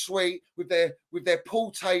lovely suite with their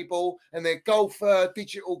pool table and their golf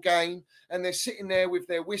digital game, and they're sitting there with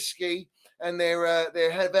their whiskey and their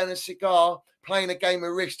Havana cigar, playing a game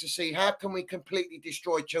of risk to see how can we completely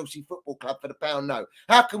destroy Chelsea Football Club for the pound note?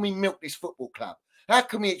 How can we milk this football club? How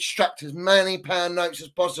can we extract as many pound notes as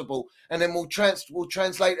possible, and then we'll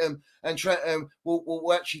translate them and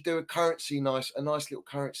we'll actually do a nice little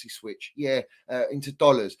currency switch, into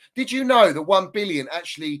dollars. Did you know that 1 billion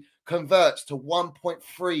actually converts to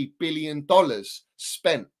 $1.3 billion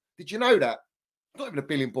spent? Did you know that? It's not even a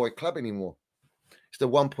billion boy club anymore. It's the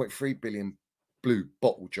 1.3 billion blue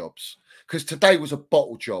bottle jobs. Because today was a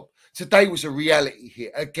bottle job. Today was a reality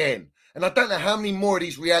hit again. And I don't know how many more of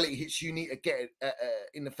these reality hits you need to get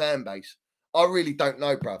in the fan base. I really don't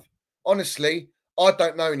know, bruv. Honestly, I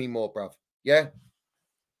don't know anymore, bruv. Yeah?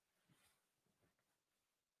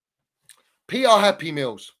 PR Happy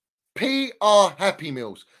Meals. PR Happy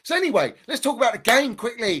Meals. So anyway, let's talk about the game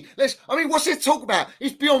quickly. What's there to talk about?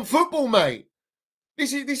 It's beyond football, mate.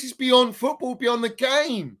 This is beyond football, beyond the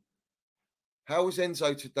game. How was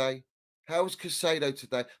Enzo today? How was Casado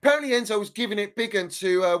today? Apparently Enzo was giving it big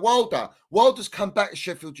to Wilder. Wilder's come back to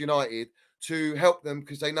Sheffield United to help them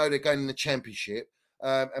because they know they're going in the Championship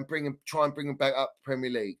and try and bring them back up the Premier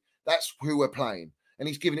League. That's who we're playing. And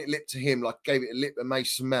he's giving it lip to him like gave it a lip to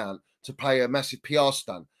Mason Mount to play a massive PR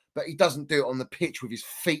stunt. But he doesn't do it on the pitch with his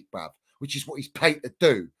feet, bruv, which is what he's paid to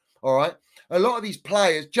do. All right? A lot of these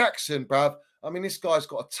players, Jackson, bruv, this guy's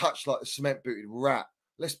got a touch like a cement-booted rat.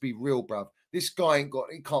 Let's be real, bruv. This guy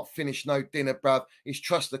he can't finish no dinner, bruv. He's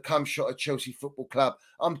trust the cum shot at Chelsea Football Club.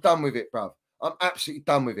 I'm done with it, bruv. I'm absolutely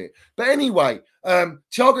done with it. But anyway,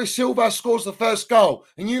 Thiago Silva scores the first goal,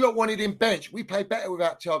 and you lot wanted him bench. We play better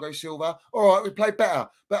without Thiago Silva. All right, we play better.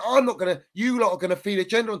 But you lot are going to feed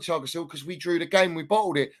agenda on Thiago Silva because we drew the game, we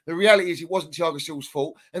bottled it. The reality is it wasn't Thiago Silva's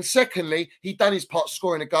fault. And secondly, he done his part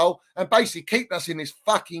scoring a goal and basically kept us in this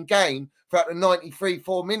fucking game throughout the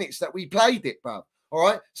 4 minutes that we played it, bruv. All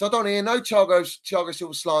right, so I don't hear no Thiago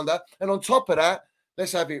Silva slander. And on top of that,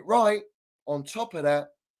 let's have it right. On top of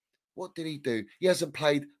that, what did he do? He hasn't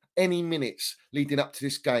played any minutes leading up to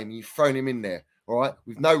this game. You've thrown him in there, all right,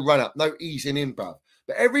 with no run-up, no easing in, bruv.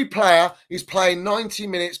 But every player is playing 90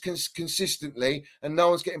 minutes consistently, and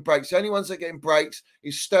no one's getting breaks. The only ones that are getting breaks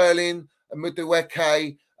is Sterling,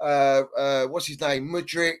 Mudueke, what's his name,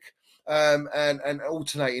 Mudryk, and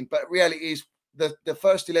alternating. But reality is the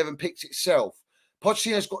first 11 picks itself.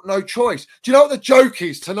 Pochettino's got no choice. Do you know what the joke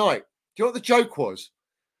is tonight? Do you know what the joke was?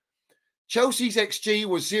 Chelsea's XG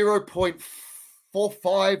was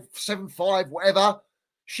 0.4575, whatever.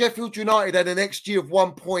 Sheffield United had an XG of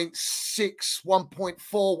 1.6,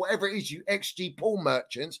 1.4, whatever it is, you XG pool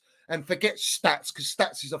merchants. And forget stats, because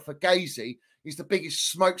stats is a fugazi. It's the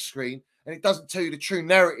biggest smokescreen, and it doesn't tell you the true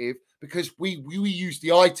narrative because we use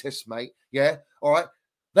the eye test, mate. Yeah, all right.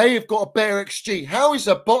 They have got a better XG. How is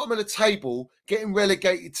the bottom of the table getting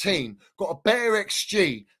relegated team got a better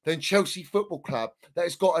XG than Chelsea Football Club that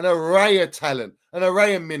has got an array of talent, an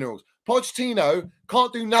array of minerals? Pochettino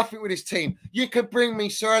can't do nothing with his team. You can bring me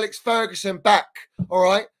Sir Alex Ferguson back, all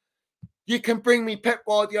right? You can bring me Pep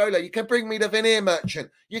Guardiola. You can bring me the veneer merchant.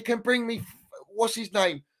 You can bring me, what's his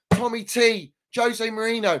name? Tommy T, Jose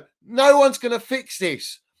Mourinho. No one's going to fix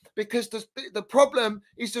this because the problem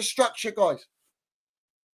is the structure, guys.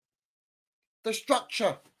 The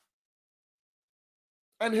structure.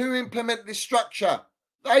 And who implemented this structure?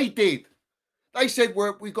 They did. They said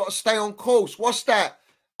we've got to stay on course. What's that?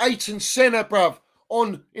 Ayrton Senna, bruv,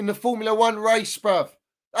 in the Formula One race, bruv.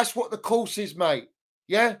 That's what the course is, mate.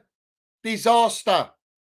 Yeah? Disaster.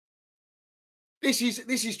 This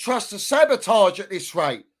is trust and sabotage at this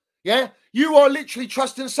rate. Yeah? You are literally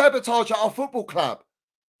trust and sabotage at our football club.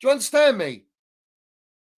 Do you understand me?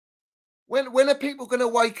 When are people going to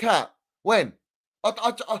wake up? When?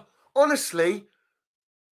 I honestly,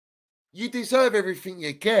 you deserve everything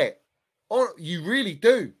you get. You really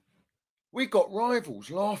do. We got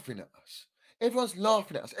rivals laughing at us. Everyone's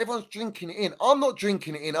laughing at us. Everyone's drinking it in. I'm not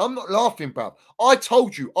drinking it in. I'm not laughing, bruv. I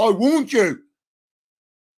told you. I warned you.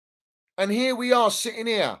 And here we are sitting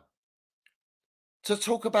here to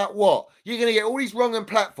talk about what? You're going to get all these wrong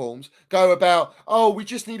platforms go about, oh, we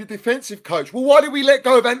just need a defensive coach. Well, why did we let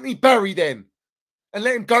go of Anthony Barry then? And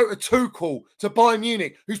let him go to Tuchel, to Bayern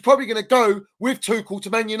Munich, who's probably going to go with Tuchel to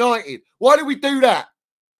Man United. Why did we do that?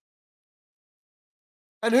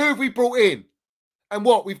 And who have we brought in? And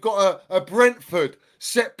what? We've got a Brentford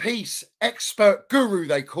set-piece expert guru,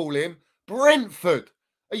 they call him. Brentford.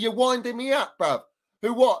 Are you winding me up, bruv?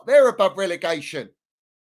 Who what? They're above relegation.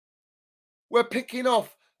 We're picking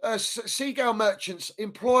off Seagull merchants,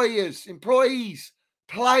 employees,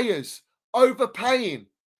 players, overpaying.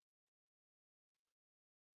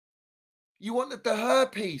 You wanted the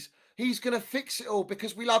herpes. He's going to fix it all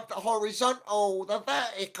because we love the horizontal, the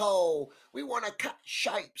vertical. We want to cut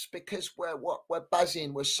shapes because we're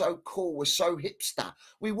buzzing. We're so cool. We're so hipster.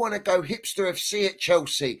 We want to go hipster FC at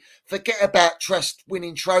Chelsea. Forget about trust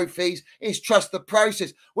winning trophies. It's trust the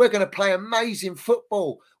process. We're going to play amazing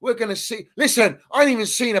football. We're going to see. Listen, I ain't even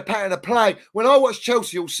seen a pattern of play. When I watch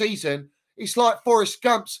Chelsea all season, it's like Forrest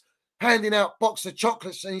Gump's handing out box of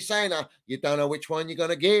chocolates and he's saying, you don't know which one you're going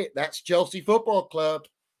to get. That's Chelsea Football Club.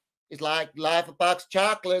 It's like life a box of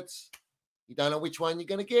chocolates. You don't know which one you're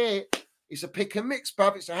going to get. It's a pick and mix,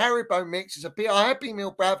 bruv. It's a Haribo mix. It's a bit of Happy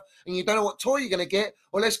Meal, bruv. And you don't know what toy you're going to get.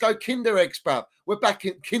 Or let's go Kinder Eggs, bruv. We're back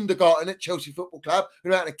in kindergarten at Chelsea Football Club.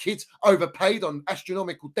 You know, the kids overpaid on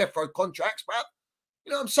astronomical death row contracts, bruv.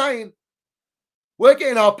 You know what I'm saying? We're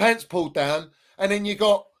getting our pants pulled down. And then you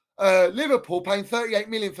got Liverpool paying 38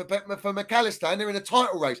 million for McAllister. And they're in a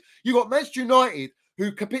title race. You got Manchester United,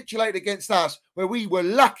 who capitulated against us, where we were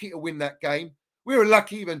lucky to win that game. We were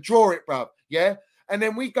lucky to even draw it, bruv. Yeah? And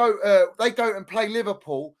then we go, they go and play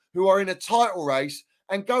Liverpool, who are in a title race,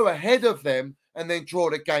 and go ahead of them and then draw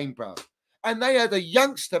the game, bruv. And they had a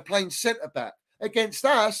youngster playing centre-back. Against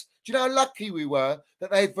us, do you know how lucky we were that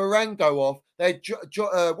they had Varane go off? They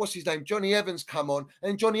had, what's his name? Johnny Evans come on.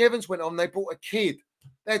 And Johnny Evans went on, they brought a kid.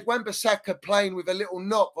 They had Wan-Bissaka playing with a little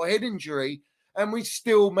knock or head injury. And we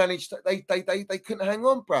still managed to, they couldn't hang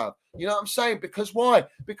on, bruv. You know what I'm saying? Because why?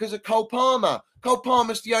 Because of Cole Palmer. Cole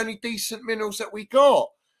Palmer's the only decent minerals that we got.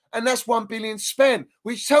 And that's 1 billion spent,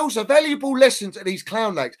 which tells a valuable lesson to these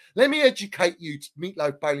clown lakes. Let me educate you,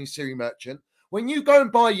 Meatloaf Bowling Siri Merchant. When you go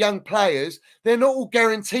and buy young players, they're not all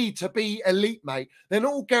guaranteed to be elite, mate. They're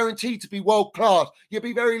not all guaranteed to be world class. You'll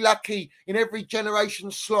be very lucky in every generation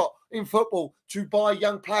slot in football to buy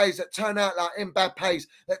young players that turn out like Mbappe's,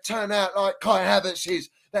 that turn out like Kai Havertz's,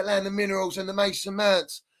 that land the minerals and the Mason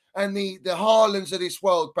Mounts and the Haalands of this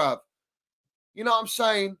world, bruv. You know what I'm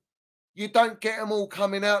saying? You don't get them all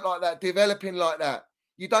coming out like that, developing like that.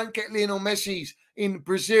 You don't get Lionel Messi's in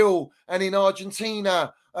Brazil and in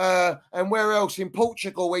Argentina and where else? In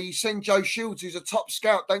Portugal, where you send Joe Shields, who's a top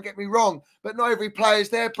scout, don't get me wrong, but not every player's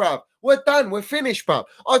there, bruv. We're done. We're finished, bruv.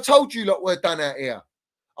 I told you lot we're done out here.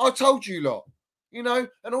 I told you lot. You know,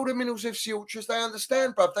 and all the MineralsFC Ultras, they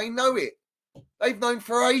understand, bruv. They know it. They've known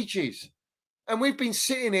for ages. And we've been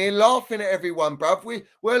sitting here laughing at everyone, bruv.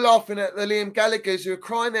 We're laughing at the Liam Gallaghers who are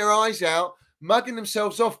crying their eyes out, mugging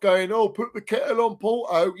themselves off, going, oh, put the kettle on,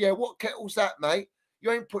 Porto. Yeah, what kettle's that, mate?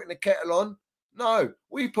 You ain't putting the kettle on. No,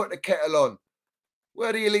 we put the kettle on.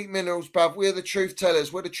 We're the elite minerals, bruv. We're the truth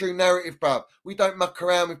tellers. We're the true narrative, bruv. We don't muck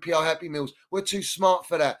around with PR Happy Meals. We're too smart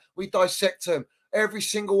for that. We dissect them. Every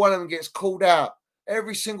single one of them gets called out.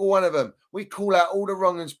 Every single one of them. We call out all the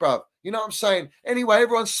wrong ones, bruv. You know what I'm saying? Anyway,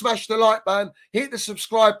 everyone smash the like button. Hit the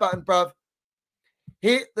subscribe button, bruv.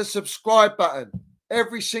 Hit the subscribe button.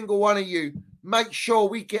 Every single one of you. Make sure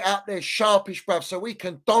we get out there sharpish, bruv, so we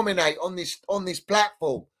can dominate on this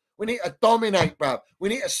platform. We need to dominate, bruv. We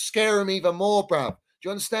need to scare them even more, bruv. Do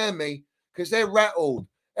you understand me? Because they're rattled.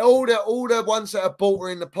 All the ones that are bought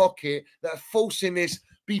are in the pocket that are forcing this,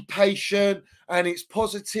 be patient, and it's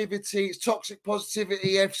positivity, it's toxic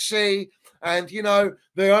positivity FC, and, you know,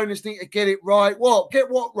 the owners need to get it right. What? Get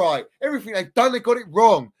what right? Everything they've done, they got it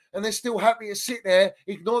wrong. And they're still happy to sit there,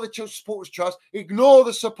 ignore the Chelsea Supporters Trust, ignore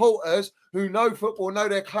the supporters who know football, know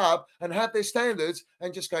their club, and have their standards,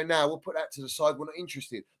 and just go, now we'll put that to the side. We're not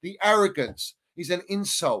interested. The arrogance is an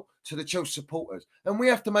insult to the Chelsea supporters. And we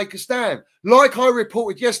have to make a stand. Like I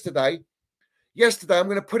reported yesterday, I'm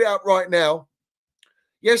going to put it up right now.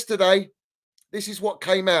 Yesterday, this is what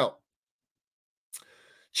came out.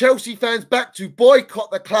 Chelsea fans back to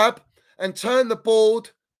boycott the club and turn the board.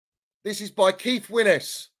 This is by Keith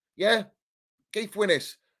Winnes. Yeah, Keith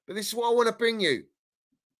Winnes. But this is what I want to bring you.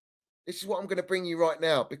 This is what I'm going to bring you right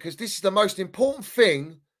now, because this is the most important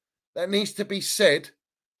thing that needs to be said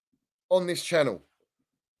on this channel.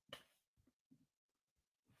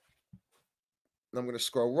 And I'm going to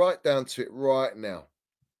scroll right down to it right now.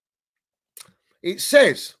 It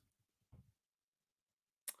says,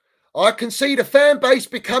 I can see the fan base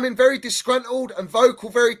becoming very disgruntled and vocal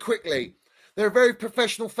very quickly. They're a very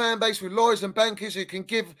professional fan base with lawyers and bankers who can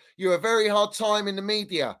give you a very hard time in the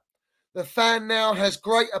media. The fan now has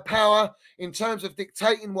greater power in terms of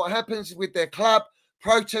dictating what happens with their club,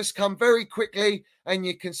 protests come very quickly, and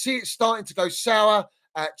you can see it starting to go sour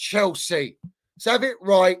at Chelsea. So have it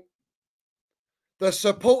right. The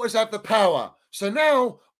supporters have the power. So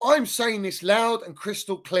now I'm saying this loud and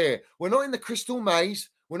crystal clear. We're not in the crystal maze.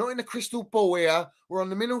 We're not in the crystal ball here. We're on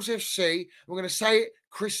the Minerals FC. We're going to say it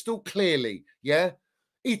crystal clearly. Yeah.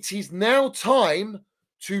 It is now time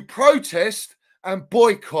to protest and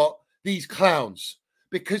boycott these clowns.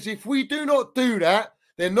 Because if we do not do that,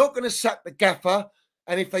 they're not going to sack the gaffer.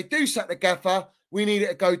 And if they do sack the gaffer, we need it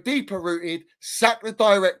to go deeper rooted, sack the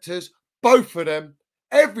directors, both of them,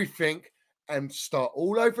 everything, and start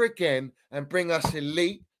all over again and bring us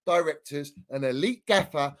elite directors and elite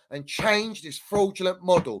gaffer and change this fraudulent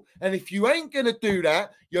model. And if you ain't going to do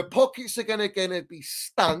that, your pockets are going to be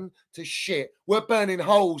stung to shit. We're burning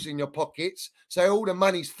holes in your pockets, so all the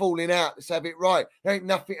money's falling out. Let's have it right. There ain't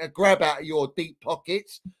nothing to grab out of your deep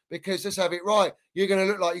pockets, because let's have it right. You're going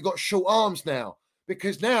to look like you got short arms now.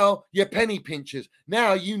 Because now you're penny pinchers.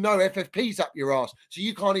 Now you know FFP's up your ass, so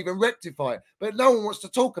you can't even rectify it. But no one wants to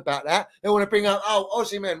talk about that. They want to bring up, oh,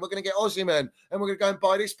 Aussie men, we're going to get Aussie men, and we're going to go and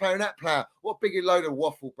buy this player and that player. What big load of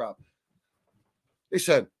waffle, bruv.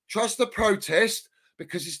 Listen, trust the protest,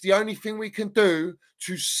 because it's the only thing we can do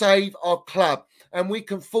to save our club. And we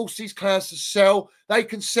can force these players to sell. They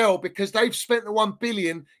can sell because they've spent the 1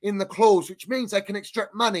 billion in the clause, which means they can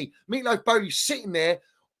extract money. Meatloaf Bowley's sitting there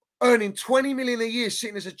earning 20 million a year,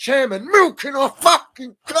 sitting as a chairman, milking our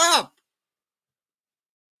fucking club.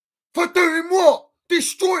 For doing what?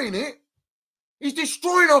 Destroying it. He's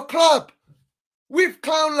destroying our club. With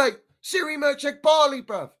Clown Lake, Siri Merchek Barley,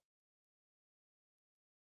 bruv.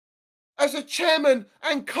 As a chairman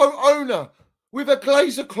and co-owner with a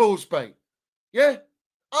glazer clause, mate. Yeah?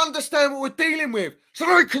 Understand what we're dealing with, so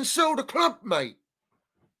they can sell the club, mate.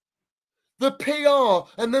 The PR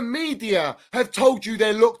and the media have told you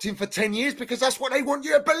they're locked in for 10 years because that's what they want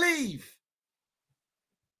you to believe.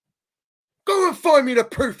 Go and find me the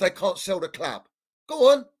proof they can't sell the club.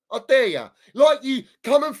 Go on, I dare you. Like you,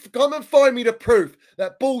 come and find me the proof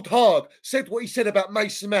that Bald Hag said what he said about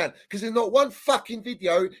Mason Mount, because there's not one fucking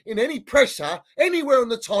video in any presser, anywhere on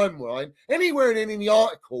the timeline, anywhere in any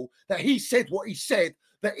article that he said what he said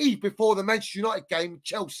the eve before the Manchester United game with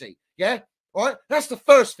Chelsea. Yeah? All right, that's the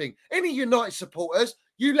first thing. Any United supporters,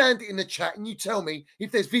 you land it in the chat and you tell me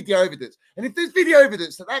if there's video evidence. And if there's video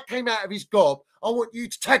evidence that came out of his gob, I want you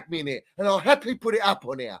to tag me in it, and I'll happily put it up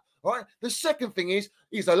on here. All right. The second thing is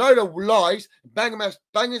a load of lies, bangers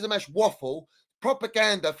and mash waffle,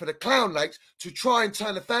 propaganda for the Clown Lakes to try and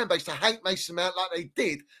turn the fan base to hate Mason Mount like they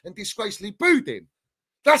did and disgracefully booed him.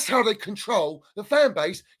 That's how they control the fan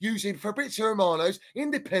base, using Fabrizio Romano's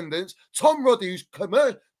independence, Tom Roddy, who's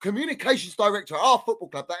communications director at our football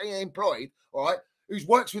club that he employed, all right, who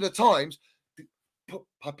works with the Times.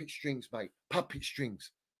 Puppet strings, mate. Puppet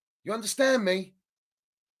strings. You understand me?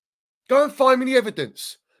 Go and find me the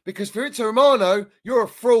evidence. Because Fabrizio Romano, you're a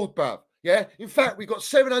fraud, bruv. Yeah? In fact, we've got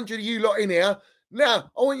 700 of you lot in here.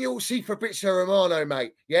 Now, I want you all to see Fabrizio Romano,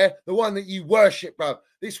 mate. Yeah? The one that you worship, bruv.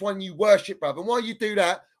 This one you worship, bruv. And while you do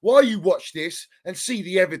that, while you watch this and see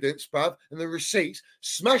the evidence, bruv, and the receipts,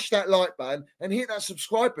 smash that like button and hit that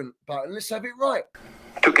subscribe button. Let's have it right.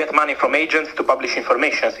 To get money from agents to publish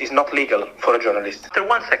information is not legal for a journalist. After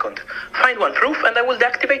 1 second, find one proof and I will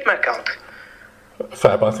deactivate my account.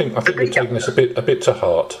 Fab, I think you're taking this a bit to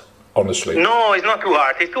heart, honestly. No, it's not too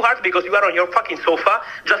hard. It's too hard because you are on your fucking sofa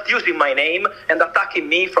just using my name and attacking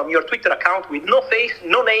me from your Twitter account with no face,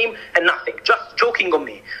 no name and nothing. Just joking on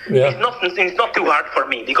me. Yeah. It's not too hard for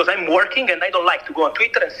me because I'm working and I don't like to go on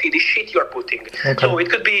Twitter and see the shit you're putting. Okay. So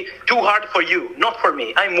it could be too hard for you, not for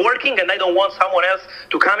me. I'm working and I don't want someone else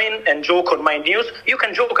to come in and joke on my news. You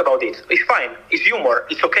can joke about it. It's fine. It's humor.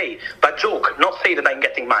 It's okay. But joke, not say that I'm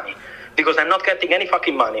getting money. Because I'm not getting any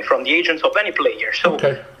fucking money from the agents of any player. So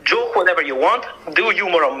joke whatever you want. Do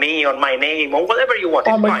humor on me, on my name, or whatever you want.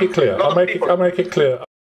 I'll make it clear. I'll make it clear.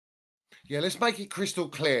 Yeah, let's make it crystal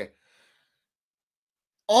clear.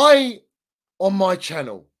 I, on my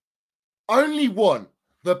channel, only want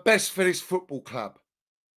the best for this football club.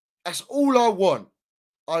 That's all I want.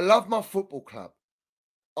 I love my football club.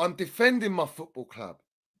 I'm defending my football club.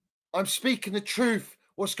 I'm speaking the truth,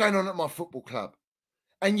 what's going on at my football club.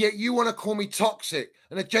 And yet you want to call me toxic,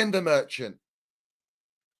 an agenda merchant.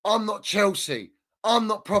 I'm not Chelsea. I'm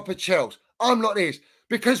not proper Chels. I'm not this.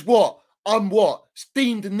 Because what? I'm what? It's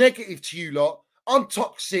deemed negative to you lot. I'm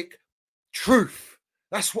toxic truth.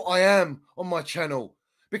 That's what I am on my channel.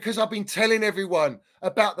 Because I've been telling everyone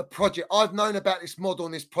about the project. I've known about this model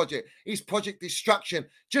and this project. It's Project Destruction.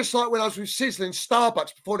 Just like when I was with Sizzler in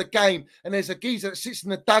Starbucks before the game, and there's a geezer that sits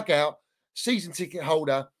in the dugout, season ticket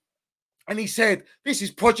holder, And he said, this is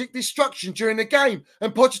project destruction during the game.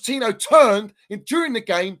 And Pochettino turned during the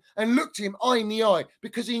game and looked him eye in the eye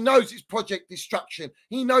because he knows it's project destruction.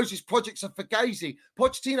 He knows his projects are fugazi.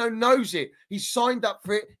 Pochettino knows it. He's signed up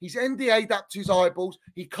for it. He's NDA'd up to his eyeballs.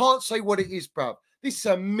 He can't say what it is, bruv. This is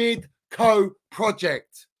a mid-co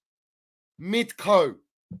project. Mid-co.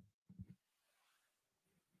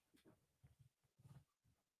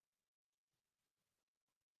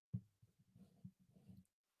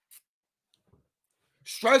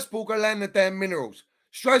 Strasbourg are landing the damn minerals.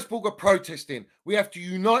 Strasbourg are protesting. We have to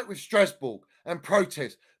unite with Strasbourg and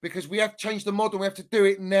protest because we have to change the model. We have to do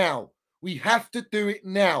it now. We have to do it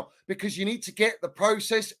now because you need to get the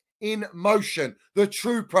process in motion, the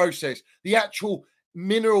true process, the actual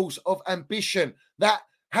minerals of ambition, that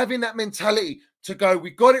having that mentality to go,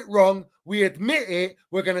 we got it wrong, we admit it,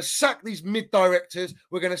 we're going to sack these mid-directors,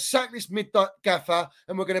 we're going to sack this mid-gaffer,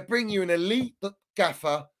 and we're going to bring you an elite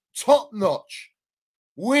gaffer, top-notch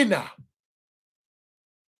winner.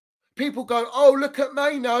 People go, oh, look at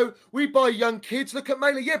Maino. We buy young kids. Look at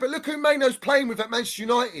Maino. Yeah, but look who Maino's playing with at Manchester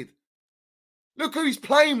United. Look who he's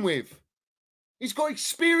playing with. He's got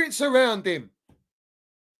experience around him.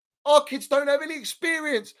 Our kids don't have any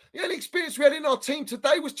experience. The only experience we had in our team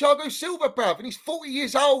today was Thiago Silva, bruv, and he's 40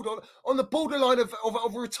 years old on the borderline of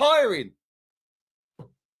retiring.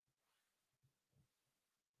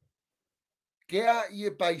 Get out of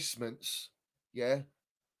your basements, yeah,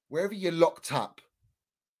 wherever you're locked up,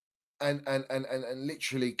 and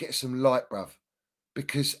literally get some light, bruv.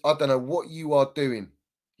 Because I don't know what you are doing,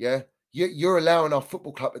 yeah? You're allowing our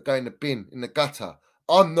football club to go in the bin, in the gutter.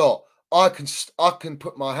 I'm not. I can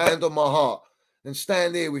put my hand on my heart and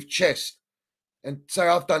stand here with chest and say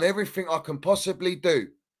I've done everything I can possibly do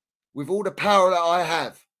with all the power that I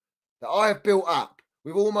have built up,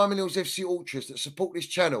 with all my MineralsFC ultras that support this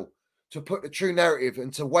channel, to put the true narrative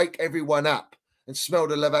and to wake everyone up and smell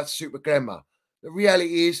the Lavat Super Crema. The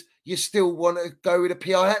reality is, you still want to go with the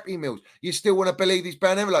PR Happy Meals. You still want to believe these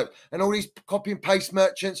brown envelopes. And all these copy and paste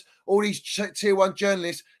merchants, all these tier one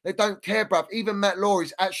journalists, they don't care, bruv. Even Matt Law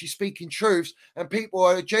is actually speaking truths, and people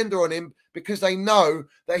are agenda on him because they know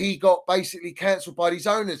that he got basically cancelled by these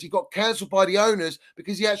owners. He got cancelled by the owners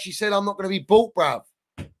because he actually said, I'm not going to be bought, bruv.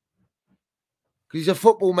 Because he's a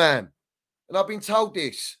football man. And I've been told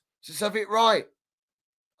this. So let's have it right.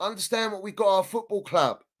 Understand what we got our football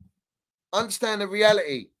club. Understand the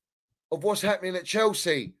reality of what's happening at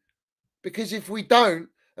Chelsea. Because if we don't,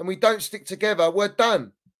 and we don't stick together, we're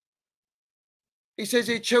done. He says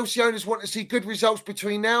here, Chelsea owners want to see good results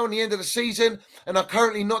between now and the end of the season and are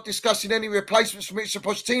currently not discussing any replacements for Mr.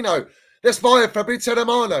 Pochettino. That's via Fabrizio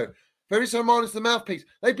Romano. Fabrizio Romano's the mouthpiece.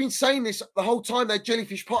 They've been saying this the whole time, they're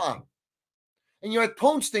Jellyfish Potter. And you had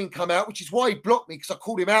Pornstein come out, which is why he blocked me, because I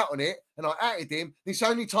called him out on it, and I atted him. This is the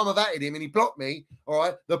only time I've atted him, and he blocked me, all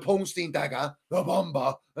right? The Pornstein dagger, the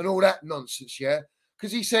bomber, and all that nonsense, yeah?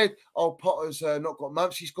 Because he said, oh, Potter's not got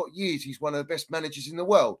months, he's got years. He's one of the best managers in the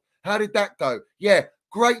world. How did that go? Yeah,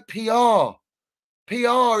 great PR.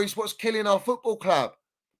 PR is what's killing our football club,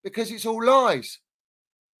 because it's all lies.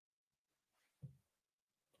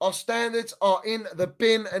 Our standards are in the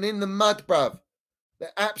bin and in the mud, bruv. They're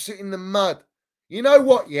absolutely in the mud. You know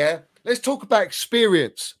what, yeah? Let's talk about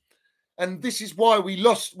experience. And this is why we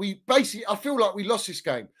lost. I feel like we lost this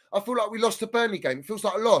game. I feel like we lost the Burnley game. It feels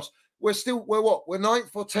like a loss. We're what? We're 9th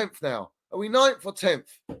or 10th now. Are we 9th or 10th?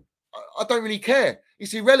 I don't really care.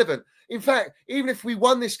 It's irrelevant. In fact, even if we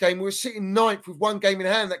won this game, we were sitting 9th with one game in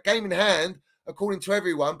hand. That game in hand, according to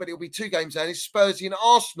everyone, but it'll be 2 games in hand, is Spursy and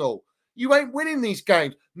Arsenal. You ain't winning these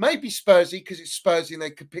games. Maybe Spursy, because it's Spursy and they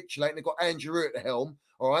capitulate and they've got Andrew at the helm,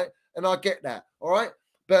 all right? And I get that, all right?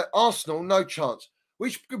 But Arsenal, no chance.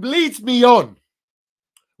 Which leads me on.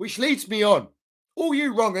 All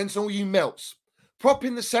you wrong-uns, all you melts,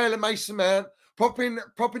 propping the sale of Mason Mount, propping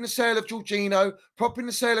the sale of Jorginho, propping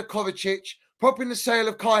the sale of Kovacic, propping the sale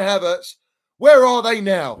of Kai Havertz. Where are they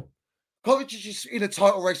now? Kovacic is in a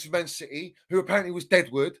title race with Man City, who apparently was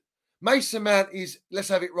Deadwood. Mason Mount is, let's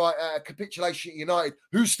have it right, capitulation at United,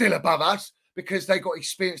 who's still above us because they got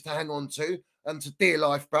experience to hang on to and to dear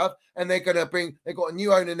life, bruv. And they've got a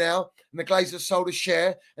new owner now, and the Glazers sold a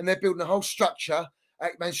share, and they're building a whole structure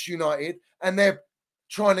at Manchester United, and they're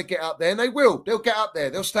trying to get up there, and they will. They'll get up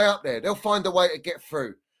there. They'll stay up there. They'll find a way to get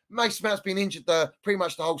through. Mason Mount's been injured pretty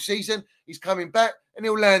much the whole season. He's coming back, and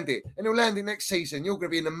he'll land it. And he'll land it next season. You're going to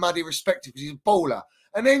be in the muddy respective because he's a baller.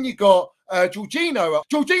 And then you got Jorginho.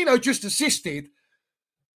 Jorginho just assisted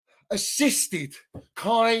assisted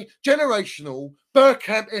Kai, generational,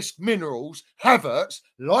 Bergkamp-esque Minerals, Havertz,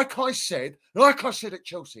 like I said at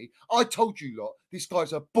Chelsea, I told you lot, this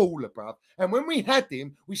guy's a baller, bruv. And when we had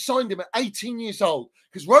him, we signed him at 18 years old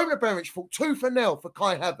because Roman Abramovich fought tooth and nail for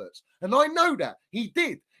Kai Havertz. And I know that. He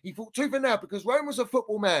did. He fought tooth and nail because Rome was a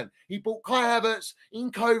football man. He bought Kai Havertz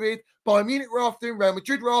in COVID. Bayern Munich were after him. Real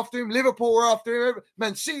Madrid were after him. Liverpool were after him.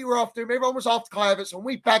 Man City were after him. Everyone was after Kai Havertz, and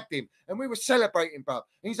we bagged him. And we were celebrating, bruv.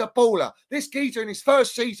 He's a baller. This geezer in his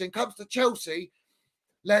first season comes to Chelsea,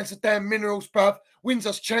 lands a damn Minerals, bruv, wins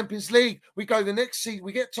us Champions League. We go the next season.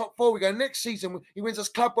 We get top 4. We go next season. He wins us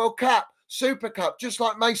Club World Cup, Super Cup, just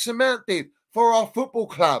like Mason Mount did for our football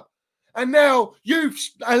club. And now you've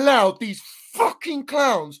allowed these fucking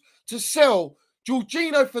clowns to sell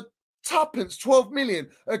Jorginho for tuppence, 12 million,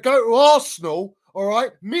 go to Arsenal, all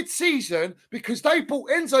right, mid-season, because they bought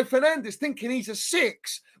Enzo Fernandez thinking he's a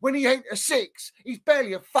 6 when he ain't a 6. He's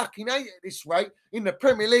barely a fucking 8 at this rate in the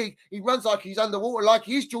Premier League. He runs like he's underwater, like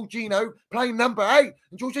he's Jorginho playing number 8.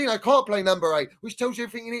 And Jorginho can't play number 8, which tells you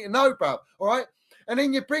everything you need to know, bro, all right? And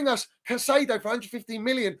then you bring us Casado for 115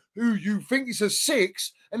 million, who you think is a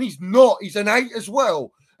 6, and he's not. He's an 8 as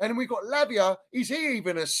well. And we've got Lavia. Is he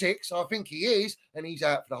even a 6? I think he is. And he's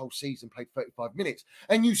out for the whole season, played 35 minutes.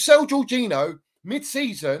 And you sell Jorginho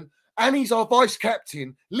mid-season, and he's our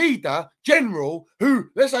vice-captain, leader, general, who,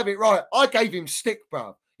 let's have it right, I gave him stick,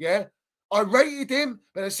 bruv. Yeah? I rated him,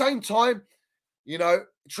 but at the same time, you know,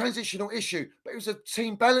 transitional issue. But it was a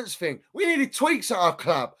team balance thing. We needed tweaks at our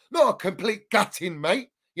club, not a complete gutting, mate.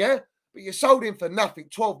 Yeah? But you sold him for nothing,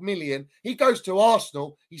 12 million. He goes to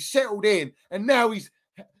Arsenal. He's settled in. And now he's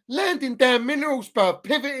landing down Minerals, bruv.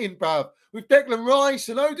 Pivoting, bruv. With Declan Rice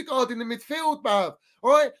and Odegaard in the midfield, bruv.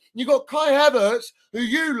 All right? You got Kai Havertz, who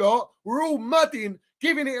you lot were all mudding,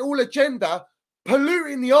 giving it all agenda,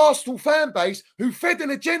 polluting the Arsenal fan base who fed an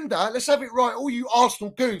agenda. Let's have it right. All you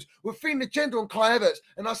Arsenal goons were feeding an agenda on Kai Havertz.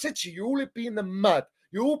 And I said to you, you all be in the mud.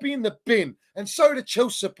 You all be in the bin. And so do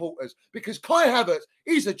Chelsea supporters. Because Kai Havertz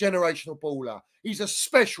is a generational baller. He's a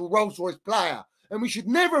special Rolls-Royce player. And we should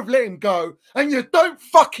never have let him go. And you don't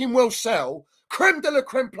fucking well sell creme de la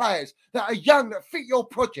creme players that are young, that fit your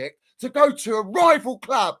project, to go to a rival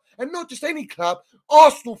club, and not just any club,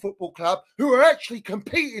 Arsenal Football Club, who are actually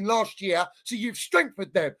competing last year, so you've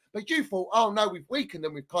strengthened them. But you thought, oh no, we've weakened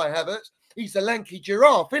them with Kai Havertz. He's the lanky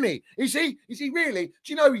giraffe, isn't he? Is he? Is he really?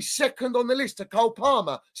 Do you know he's second on the list to Cole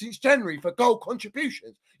Palmer since January for goal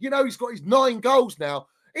contributions? You know he's got his 9 goals now.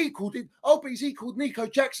 Equaled it. Oh, but he's equaled Nico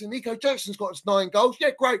Jackson. Nico Jackson's got his 9 goals.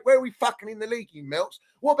 Yeah, great. Where are we fucking in the league, he melts?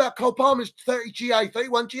 What about Cole Palmer's 30 GA,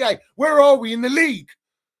 31 GA? Where are we in the league?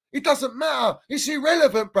 It doesn't matter. It's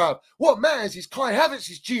irrelevant, bruv. What matters is Kai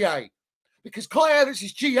Havertz's GA. Because Kai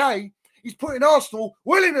Havertz's GA is putting Arsenal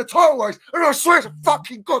well in the title race. And I swear to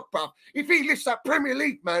fucking God, bruv, if he lifts that Premier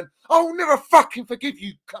League, man, I will never fucking forgive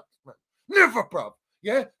you, man. Never, bruv.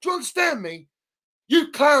 Yeah? Do you understand me?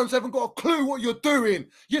 You clowns haven't got a clue what you're doing.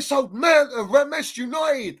 You sold Manchester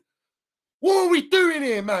United. What are we doing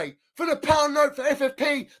here, mate? For the pound note for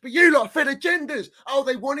FFP, but you lot fed agendas. Oh,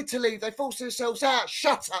 they wanted to leave. They forced themselves out.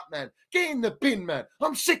 Shut up, man. Get in the bin, man.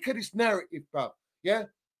 I'm sick of this narrative, bruv. Yeah?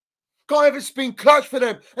 Kai Havertz been clutch for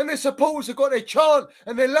them, and their supporters have got their chant,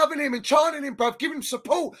 and they're loving him and chanting him, bruv. Give him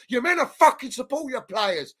support. You're meant to fucking support your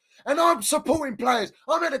players. And I'm supporting players.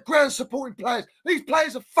 I'm at the ground supporting players. These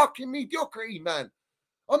players are fucking mediocrity, man.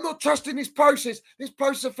 I'm not trusting this process. This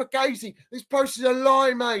process of Fugazi. This process is a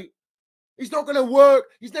lie, mate. He's not going to work.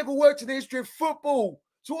 He's never worked in the history of football.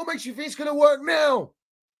 So what makes you think it's going to work now?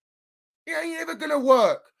 It ain't ever going to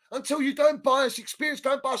work until you go and buy us experience.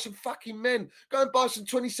 Go and buy some fucking men. Go and buy some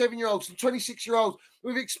 27-year-olds, some 26-year-olds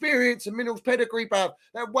with experience and Minerals pedigree, bruv.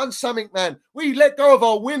 That won something, man. We let go of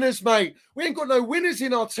our winners, mate. We ain't got no winners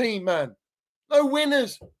in our team, man. No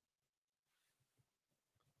winners.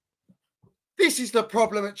 This is the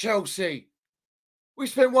problem at Chelsea. We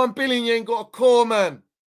spent 1 billion, you ain't got a core, man.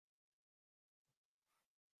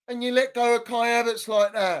 And you let go of Kai Havertz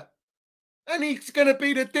like that. And he's going to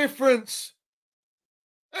be the difference.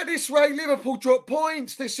 At this rate, Liverpool drop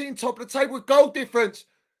points. They're sitting top of the table with goal difference.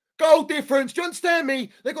 Goal difference. Do you understand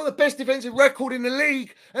me? They've got the best defensive record in the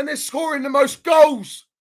league. And they're scoring the most goals.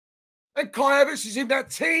 And Kai Havertz is in that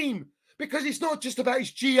team. Because it's not just about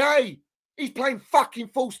his GA. He's playing fucking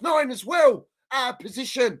false 9 as well. Out of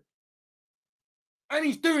position. And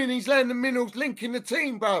he's landing Minerals, linking the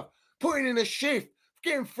team, bruv. Putting in a shift.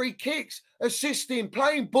 Getting free kicks, assisting,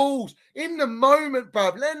 playing balls in the moment,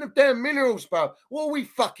 bruv. Letting them damn Minerals, bruv. What have we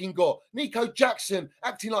fucking got? Nico Jackson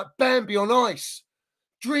acting like Bambi on ice.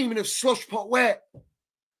 Dreaming of slosh pot wet.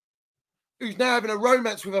 who's now having a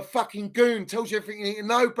romance with a fucking goon, tells you everything you need to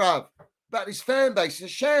know, bruv, about this fan base.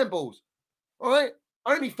 It's a shambles. All right?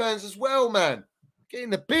 OnlyFans as well, man. Get in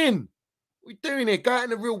the bin. What are we doing here? Go out in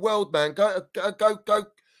the real world, man. Go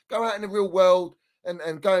out in the real world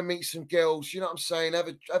and go and meet some girls. You know what I'm saying?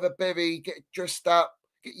 Have a bevy, get dressed up,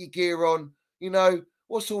 get your gear on. You know,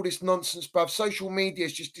 what's all this nonsense, bruv? Social media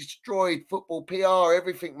has just destroyed football, PR,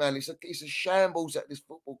 everything, man. It's a shambles at this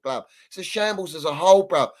football club. It's a shambles as a whole,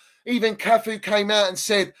 bruv. Even Cafu came out and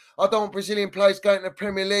said, I don't want Brazilian players going to the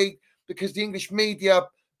Premier League because the English media,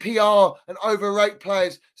 PR, and overrate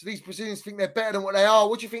players. So these Brazilians think they're better than what they are.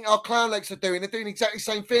 What do you think our clown legs are doing? They're doing exactly the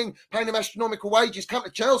same thing, paying them astronomical wages. Come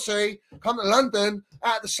to Chelsea, come to London,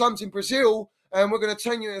 out of the slums in Brazil, and we're going to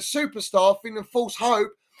turn you into a superstar, feeding them false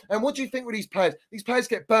hope. And what do you think with these players? These players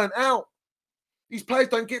get burnt out. These players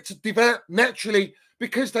don't get to develop naturally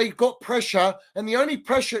because they've got pressure, and the only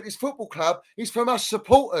pressure at this football club is from us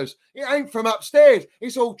supporters. It ain't from upstairs.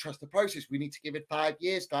 It's all trust the process. We need to give it 5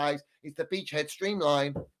 years, guys. It's the beachhead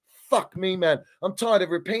streamline. Fuck me, man. I'm tired of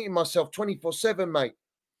repeating myself 24/7, mate.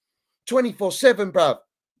 24/7, bruv.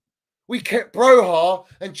 We kept Broha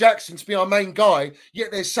and Jackson to be our main guy, yet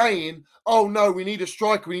they're saying, oh, no, we need a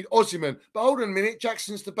striker, we need Osimhen. But hold on a minute,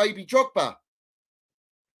 Jackson's the baby Drogba.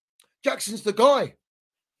 Jackson's the guy.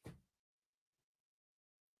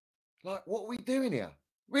 Like, what are we doing here?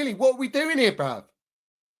 Really, what are we doing here, bruv?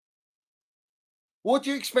 What do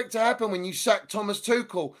you expect to happen when you sack Thomas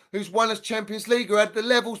Tuchel, who's won us Champions League, who had the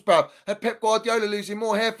levels, bruv? Had Pep Guardiola losing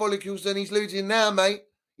more hair follicles than he's losing now, mate?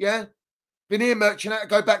 Yeah? Veneer merchant had to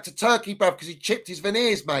go back to Turkey, bruv, because he chipped his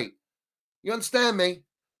veneers, mate. You understand me?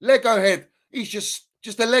 Lego head. He's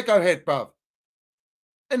just a Lego head, bruv.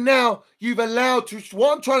 And now you've allowed to,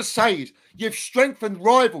 what I'm trying to say is you've strengthened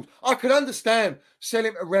rivals. I could understand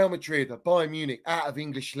selling to Real Madrid or Bayern Munich out of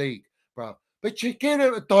English League, bro. But you're getting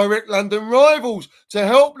them direct London rivals to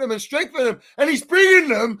help them and strengthen them. And he's bringing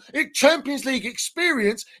them Champions League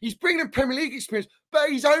experience. He's bringing them Premier League experience. But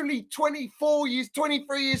he's only 24 years,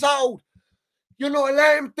 23 years old. You're not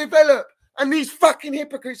allowing him to develop. And these fucking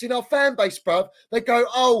hypocrites in our fan base, bruv, they go,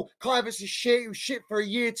 oh, Kai Havertz is shit. He was shit for a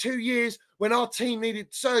year, 2 years. When our team needed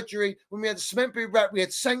surgery, when we had the cement boot wrap, we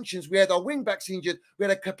had sanctions, we had our wing backs injured, we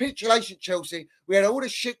had a capitulation at Chelsea, we had all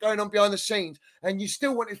this shit going on behind the scenes, and you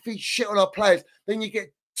still want to feed shit on our players. Then you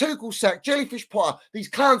get Tuchel sacked, Jellyfish Potter, these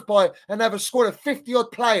clowns buy and have a squad of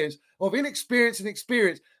 50-odd players of inexperience and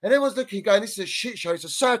experience. And everyone's looking going, this is a shit show, it's a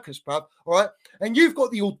circus, bruv, all right? And you've got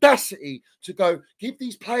the audacity to go, give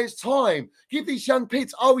these players time, give these young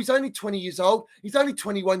kids, oh, he's only 20 years old, he's only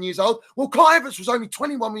 21 years old. Well, Kai Havertz was only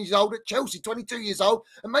 21 years old at Chelsea, 22 years old,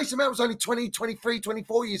 and Mason Mount was only 20, 23,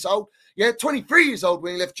 24 years old. Yeah, 23 years old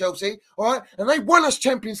when he left Chelsea, all right? And they won us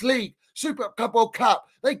Champions League, Super Cup, World Cup.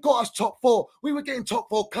 They got us top four. We were getting top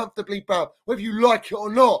four comfortably, bruv, whether you like it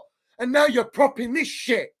or not. And now you're propping this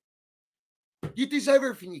shit. You deserve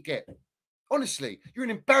everything you get. Honestly, you're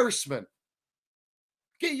an embarrassment.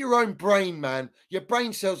 Get your own brain, man. Your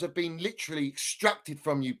brain cells have been literally extracted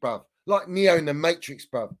from you, bruv. Like Neo in the Matrix,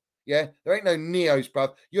 bruv. Yeah? There ain't no Neos,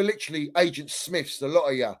 bruv. You're literally Agent Smiths, a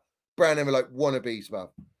lot of you. Brown envelope wannabes,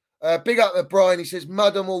 bruv. Big up to Brian. He says,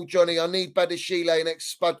 mud them all, Johnny. I need Badashile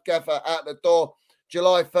next Spud Gaffer out the door.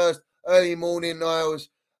 July 1st, early morning, Niles.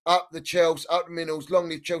 Up the Chels, up the Minerals. Long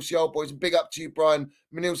live Chelsea Old Boys. And big up to you, Brian.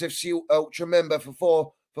 MineralsFC Ultra member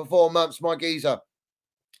for 4 months, my geezer.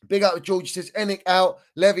 Big up to George. He says, Enick out,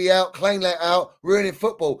 Levy out, Kleinlet out, ruining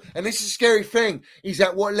football. And this is a scary thing, is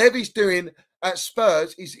that what Levy's doing at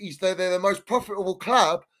Spurs is they're the most profitable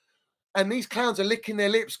club. And these clowns are licking their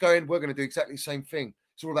lips going, we're going to do exactly the same thing.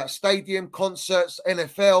 It's all about stadium, concerts,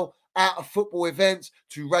 NFL, out of football events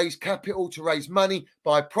to raise capital, to raise money,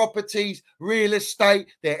 buy properties, real estate.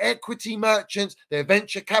 They're equity merchants, they're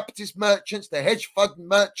venture capitalist merchants, they're hedge fund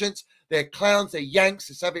merchants, they're clowns, they're Yanks,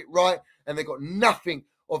 let's have it right. And they've got nothing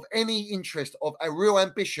of any interest, of a real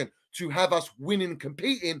ambition to have us winning and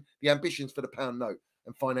competing. The ambitions for the pound note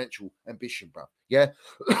and financial ambition, bro. Yeah.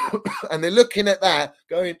 And they're looking at that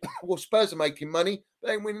going, well, Spurs are making money.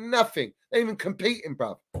 They ain't winning nothing. They ain't even competing,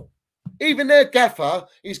 bro. Even their gaffer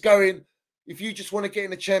is going, if you just want to get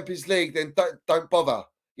in the Champions League, then don't bother.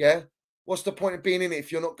 Yeah. What's the point of being in it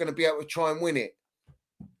if you're not going to be able to try and win it?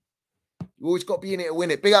 You always got to be in it to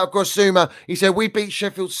win it. Big up Grossuma. He said, we beat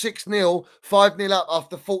Sheffield 6-0, 5-0 up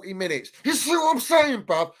after 40 minutes. You see what I'm saying,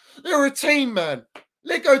 bruv? They're a team, man.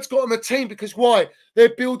 Lego's got them a team because why?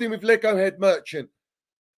 They're building with Lego Head Merchant.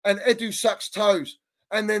 And Edu sucks toes.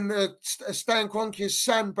 And then Stan Kroenke's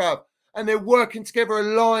son, bruv. And they're working together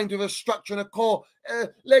aligned with a structure and a core.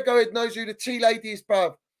 Lego Head knows who the tea lady is,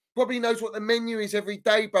 bruv. Probably knows what the menu is every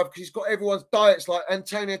day, bruv, because he's got everyone's diets, like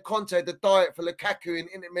Antonio Conte, the diet for Lukaku in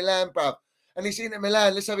Inter Milan, bruv. And he's Inter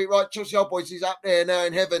Milan, let's have it right. Chelsea old boys, he's up there now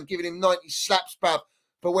in heaven, giving him 90 slaps, bruv,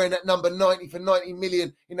 for wearing that number 90 for 90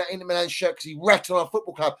 million in that Inter Milan shirt because he rattled our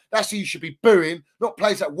football club. That's who you should be booing, not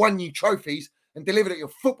players that won you trophies and delivered at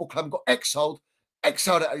your football club and got exiled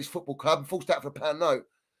out of his football club and forced out for a pound note.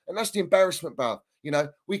 And that's the embarrassment, bruv. You know,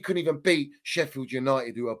 we couldn't even beat Sheffield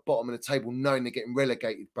United, who are bottom of the table, knowing they're getting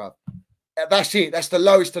relegated, bruv. That's it. That's the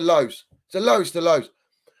lowest of lows. It's the lowest of lows.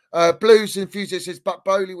 Blues enthusiast says, but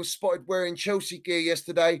Bowley was spotted wearing Chelsea gear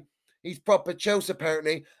yesterday. He's proper Chelsea,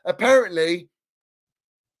 apparently. Apparently,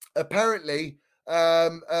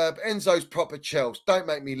 Enzo's proper Chelsea. Don't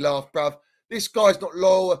make me laugh, bruv. This guy's not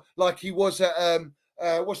loyal like he was at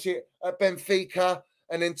at Benfica.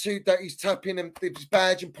 And then 2 days he's tapping his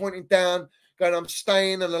badge and pointing down, going, I'm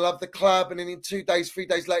staying and I love the club. And then in 2 days, 3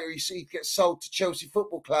 days later, he gets sold to Chelsea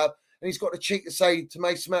Football Club. And he's got the cheek to say to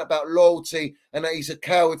Mason Mount about loyalty and that he's a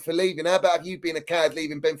coward for leaving. How about you being a coward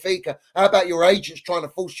leaving Benfica? How about your agents trying to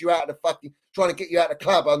force you out of trying to get you out of the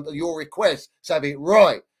club under your request? So have it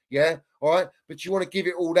right, yeah? All right? But you want to give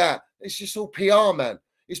it all that. It's just all PR, man.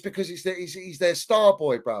 It's because he's their star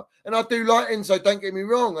boy, bro. And I do like Enzo, don't get me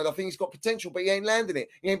wrong. And I think he's got potential, but he ain't landing it.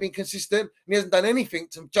 He ain't been consistent. And he hasn't done anything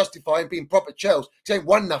to justify him being proper Chels. He ain't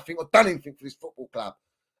won nothing or done anything for this football club.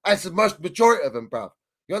 As the most majority of them, bro.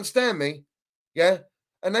 You understand me? Yeah?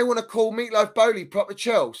 And they want to call Meatloaf Bowley proper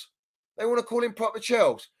Chels. They want to call him proper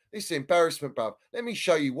Chels. This is embarrassment, bro. Let me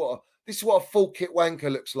show you this is what a full kit wanker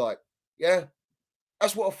looks like. Yeah?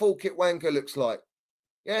 That's what a full kit wanker looks like.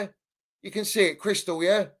 Yeah? You can see it, crystal,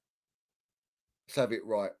 yeah? Let's have it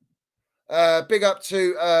right. Big up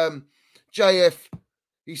to JF.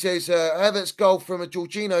 He says, Havertz goal from a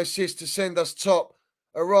Jorginho assist to send us top.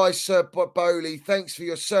 Arise, Sir Bowley. Thanks for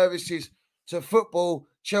your services to football.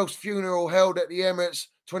 Chelsea funeral held at the Emirates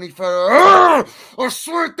 23rd. I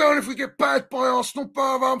swear down if we get battered by Arsenal,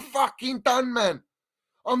 bruv, I'm fucking done, man.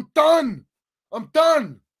 I'm done.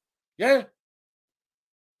 Yeah?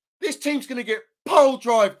 This team's going to get pole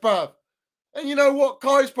drive, bruv. And you know what?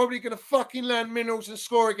 Kai's probably going to fucking land minerals and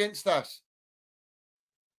score against us.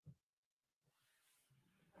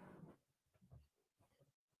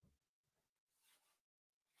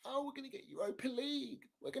 Oh, we're going to get Europa League.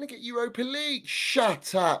 We're going to get Europa League.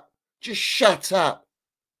 Shut up. Just shut up.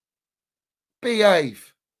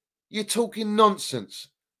 Behave. You're talking nonsense.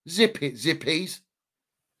 Zip it, zippies.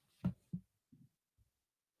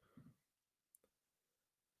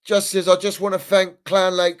 Just says, I just want to thank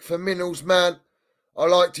Clown Lake for Minerals, man. I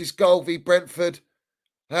liked his goal v Brentford.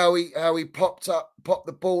 How he popped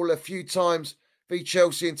the ball a few times v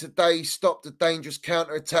Chelsea, and today he stopped a dangerous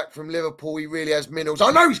counter-attack from Liverpool. He really has minerals.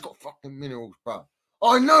 I know he's got fucking minerals, bro.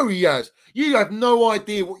 I know he has. You have no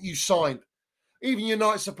idea what you signed. Even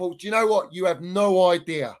United support, you know what? You have no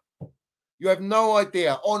idea. You have no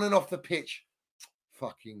idea. On and off the pitch.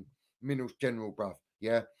 Fucking minerals general, bro.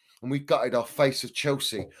 Yeah? And we gutted our face of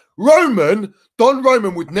Chelsea. Don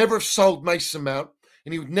Roman would never have sold Mason Mount,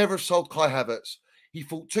 and he would never have sold Kai Havertz. He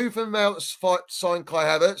fought tooth and nail to sign Kai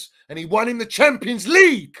Havertz, and he won him the Champions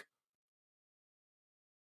League.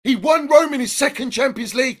 He won Roman his second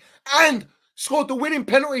Champions League and scored the winning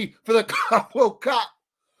penalty for the World Cup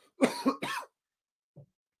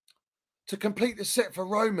to complete the set for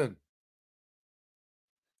Roman.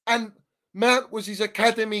 And Mount was his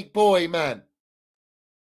academy boy, man.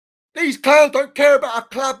 These clowns don't care about our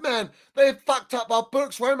club, man. They've fucked up our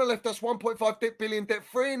books. Roman left us 1.5 billion debt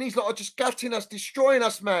free, and these lot are just gutting us, destroying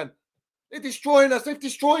us, man. They're destroying us. They've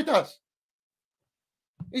destroyed us.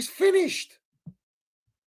 It's finished.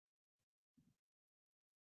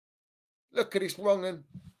 Look at this wrong and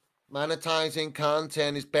monetizing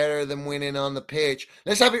content is better than winning on the pitch.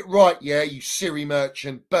 Let's have it right, yeah, you Siri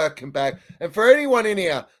merchant, Birkenbag. And for anyone in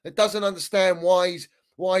here that doesn't understand why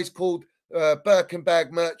he's called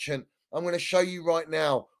Birkenbag merchant, I'm going to show you right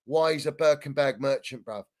now why he's a Birkenbag merchant,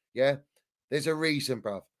 bruv. Yeah, there's a reason,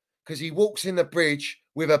 bruv. Because he walks in the bridge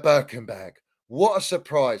with a Birkenbag. What a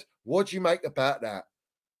surprise. What do you make about that?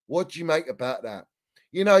 What do you make about that?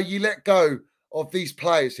 You know, you let go of these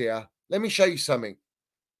players here. Let me show you something.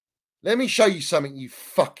 Let me show you something, you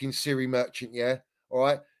fucking Siri merchant, yeah? All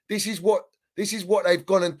right? This is what they've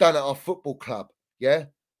gone and done at our football club, yeah?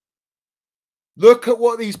 Look at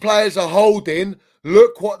what these players are holding.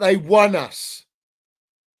 Look what they won us.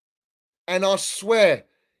 And I swear,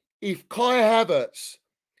 if Kai Havertz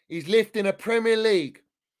is lifting a Premier League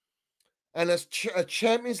and a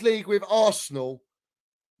Champions League with Arsenal,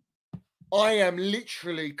 I am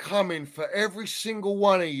literally coming for every single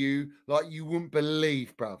one of you like you wouldn't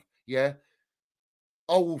believe, bruv. Yeah?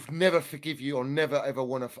 I will never forgive you or never ever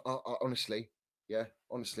want to, honestly,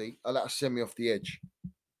 I'll let us send me off the edge.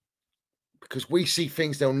 Because we see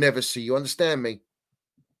things they'll never see. You understand me?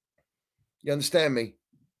 You understand me?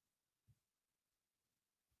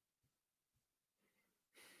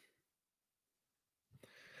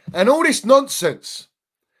 And all this nonsense,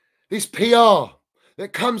 this PR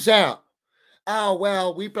that comes out. Oh,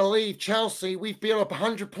 well, we believe Chelsea, we've built up a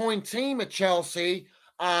 100-point team at Chelsea.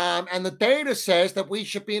 And the data says that we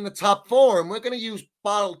should be in the top 4. And we're going to use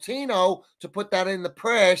Baltino to put that in the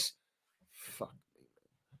press. Fuck.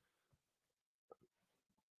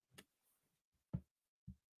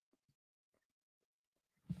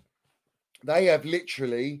 They have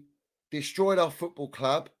literally destroyed our football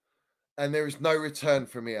club. And there is no return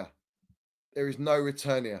from here. There is no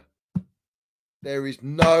return here. There is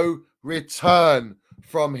no return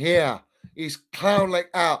from here. He's clown leg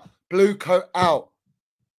out, blue coat out.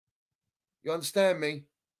 You understand me?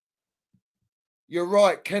 You're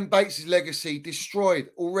right. Ken Bates' legacy destroyed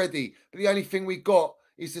already. But the only thing we got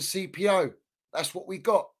is the CPO. That's what we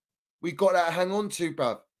got. We got that to hang on to,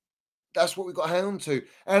 bruv. That's what we got to hang on to.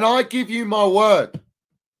 And I give you my word,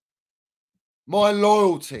 my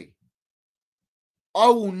loyalty. I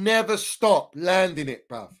will never stop landing it,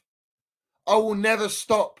 bruv. I will never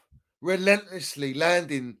stop relentlessly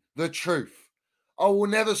landing the truth. I will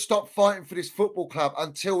never stop fighting for this football club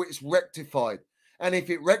until it's rectified. And if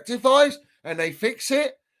it rectifies and they fix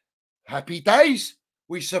it, happy days.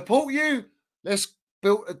 We support you. Let's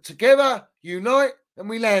build it together, unite, and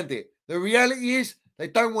we land it. The reality is they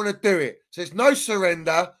don't want to do it. So there's no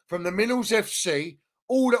surrender from the MineralsFC,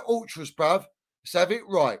 all the ultras, bruv. Let's have it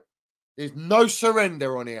right. There's no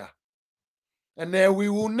surrender on here. And there we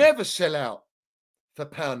will never sell out for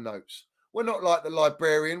pound notes. We're not like the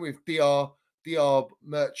librarian with DR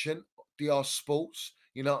Merchant, DR Sports,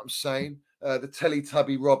 you know what I'm saying? The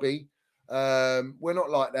Teletubby Robbie. We're not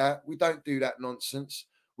like that. We don't do that nonsense.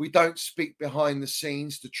 We don't speak behind the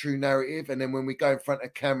scenes, the true narrative. And then when we go in front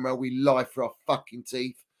of camera, we lie for our fucking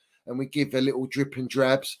teeth and we give a little drip and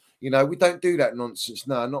drabs. You know, we don't do that nonsense.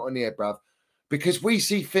 No, not on here, bruv. Because we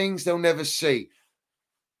see things they'll never see.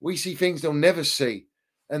 We see things they'll never see.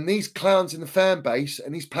 And these clowns in the fan base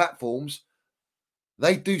and these platforms,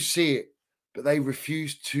 they do see it, but they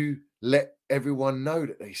refuse to let everyone know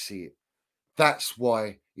that they see it. That's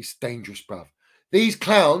why it's dangerous, bruv. These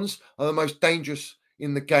clowns are the most dangerous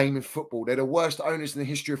in the game in football. They're the worst owners in the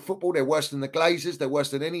history of football. They're worse than the Glazers. They're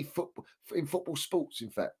worse than any football in football sports, in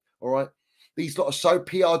fact. All right. These lot are so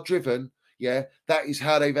PR driven. Yeah, that is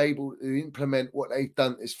how they've able to implement what they've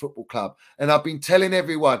done at this football club. And I've been telling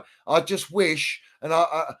everyone, I just wish, and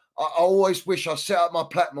I always wish I set up my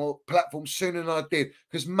platform sooner than I did.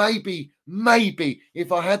 Because maybe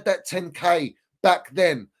if I had that 10K back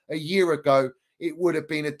then, a year ago, it would have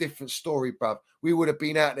been a different story, bruv. We would have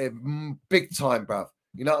been out there big time, bruv.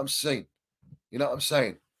 You know what I'm saying? You know what I'm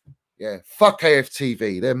saying? Yeah, fuck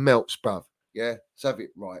AFTV. They're melts, bruv. Yeah, let's have it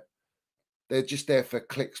right. They're just there for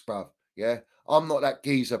clicks, bruv. Yeah, I'm not that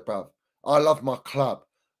geezer, bruv. I love my club.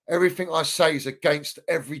 Everything I say is against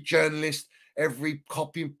every journalist, every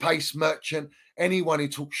copy and paste merchant, anyone who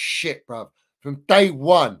talks shit, bruv. From day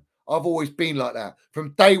one, I've always been like that.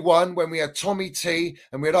 From day one, when we had Tommy T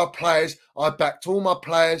and we had our players, I backed all my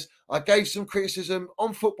players. I gave some criticism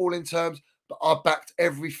on footballing terms, but I backed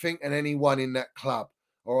everything and anyone in that club.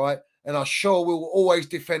 All right. And I sure will always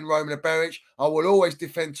defend Roman Abramovich. I will always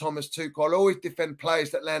defend Thomas Tuchel. I'll always defend players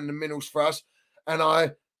that land the minerals for us. And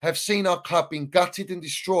I have seen our club being gutted and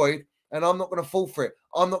destroyed, and I'm not going to fall for it.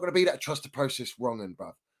 I'm not going to be that trust the process wrong'un,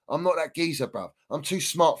 bruv. I'm not that geezer, bruv. I'm too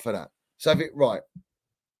smart for that. So have it right.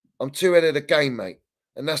 I'm too ahead of the game, mate.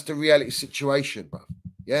 And that's the reality situation, bruv.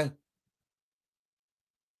 Yeah?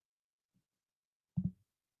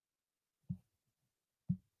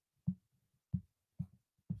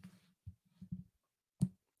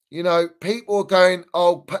 You know, people are going,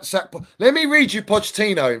 oh, let me read you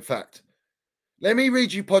Pochettino, in fact. Let me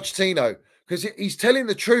read you Pochettino, because he's telling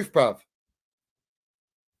the truth, bruv.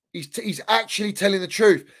 He's actually telling the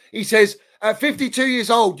truth. He says, at 52 years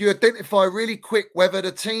old, you identify really quick whether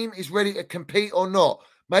the team is ready to compete or not.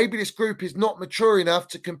 Maybe this group is not mature enough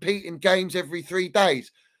to compete in games every 3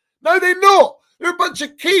 days. No, they're not. They're a bunch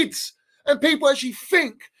of kids. And people actually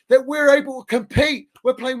think that we're able to compete.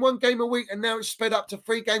 We're playing 1 game a week, and now it's sped up to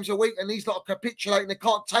 3 games a week, and these lot are capitulating. They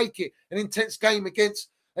can't take it. An intense game against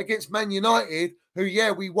Man United, who, yeah,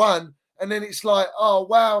 we won. And then it's like, oh,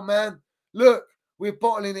 wow, man, look, we're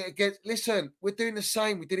bottling it against. Listen, we're doing the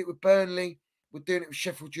same. We did it with Burnley. We're doing it with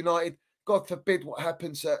Sheffield United. God forbid what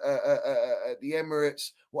happens at the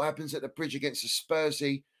Emirates, what happens at the bridge against the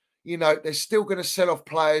Spursy. You know, they're still going to sell off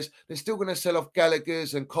players. They're still going to sell off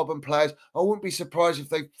Gallagher's and Cobham players. I wouldn't be surprised if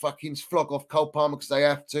they fucking flog off Cole Palmer because they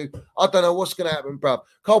have to. I don't know what's going to happen, bruv.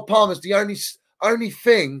 Cole Palmer's the only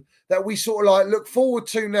thing that we sort of like look forward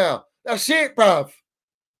to now. That's it, bruv.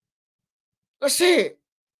 That's it.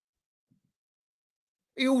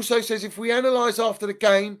 He also says if we analyse after the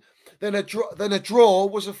game, then a draw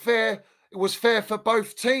was fair for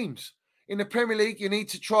both teams. In the Premier League, you need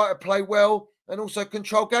to try to play well and also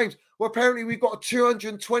control games. Well, apparently we've got a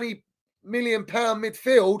 £220 million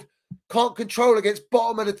midfield, can't control against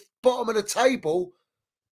bottom of the table,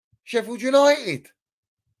 Sheffield United.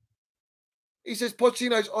 He says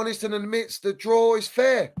Pochettino's honest and admits the draw is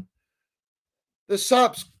fair. The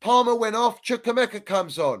subs, Palmer went off, Chukwuemeka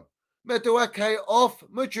comes on. Madueke off,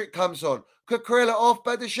 Mudryk comes on. Cucurella off,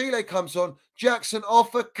 Badashile comes on. Jackson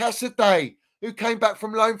off for Cassidy, who came back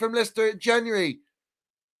from loan from Leicester in January.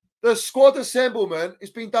 The squad assemblement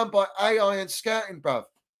is being done by AI and scouting, bruv.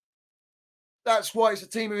 That's why it's a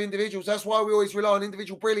team of individuals. That's why we always rely on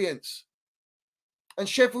individual brilliance. And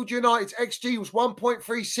Sheffield United's XG was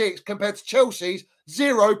 1.36 compared to Chelsea's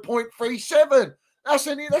 0.37.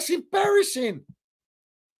 That's embarrassing.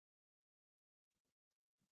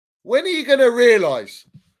 When are you going to realise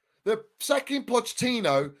that sacking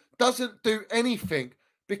Pochettino doesn't do anything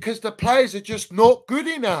because the players are just not good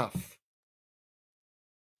enough?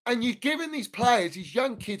 And you've given these players, these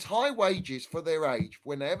young kids, high wages for their age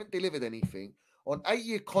when they haven't delivered anything on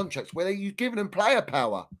 8-year contracts where you've given them player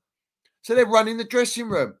power. So they're running the dressing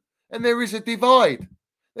room. And there is a divide.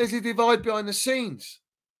 There's a divide behind the scenes.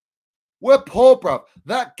 We're poor, bruv.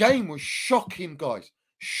 That game was shocking, guys.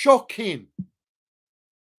 Shocking.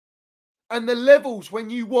 And the levels when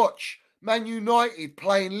you watch Man United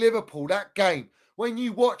playing Liverpool, that game, when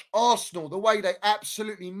you watch Arsenal, the way they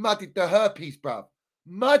absolutely muddied the Herpes, bruv.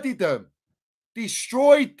 Muddied them.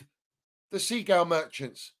 Destroyed the Seagull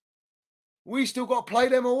Merchants. We still got to play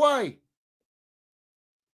them away.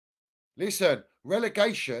 Listen,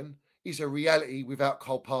 relegation is a reality without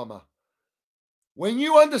Cole Palmer. When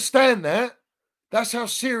you understand that, that's how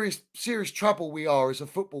serious trouble we are as a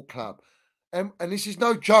football club. And this is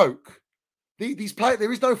no joke. These players,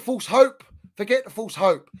 there is no false hope. Forget the false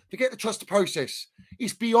hope. Forget the trust the process.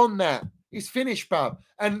 It's beyond that. It's finished, bruv.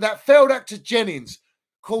 And that failed actor Jennings,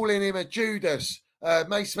 calling him a Judas,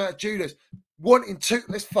 Mason Mount Judas, wanting to,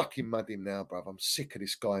 let's fucking mud him now, bruv. I'm sick of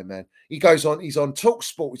this guy, man. He goes on, he's on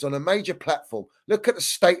TalkSport, he's on a major platform. Look at the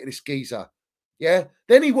state of this geezer. Yeah?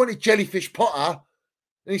 Then he wanted Jellyfish Potter,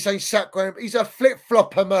 and he's saying Sat Graham. He's a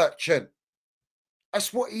flip-flopper merchant.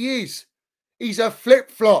 That's what he is. He's a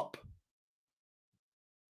flip-flop.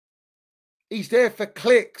 He's there for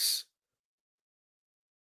clicks.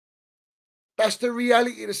 That's the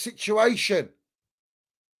reality of the situation.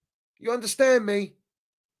 You understand me?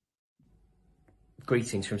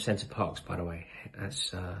 Greetings from Centre Parks, by the way.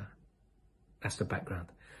 That's the background.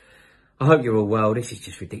 I hope you're all well. This is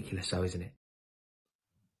just ridiculous, though, isn't it?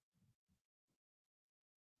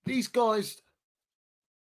 These guys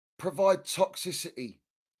provide toxicity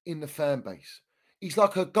in the fan base. He's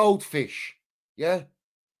like a goldfish, yeah?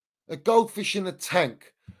 A goldfish in a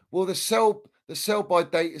tank. Well, the sell-by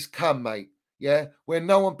date has come, mate, yeah? Where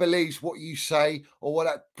no one believes what you say or what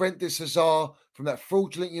that Brent de Cesar from that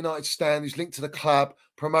fraudulent United stand who's linked to the club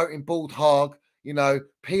promoting Bald Hog, you know,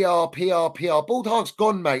 PR. Bald Hog's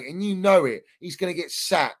gone, mate, and you know it. He's going to get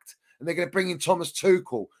sacked. And they're going to bring in Thomas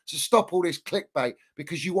Tuchel to stop all this clickbait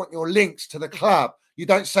because you want your links to the club. You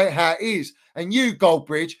don't say it how it is. And you,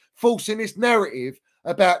 Goldbridge, forcing this narrative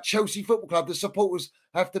about Chelsea Football Club. The supporters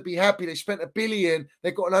have to be happy. They spent $1 billion.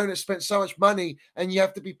 They've got an owner that spent so much money and you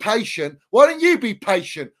have to be patient. Why don't you be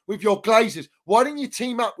patient with your Glazers? Why don't you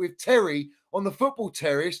team up with Terry on the football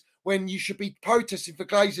terrace when you should be protesting for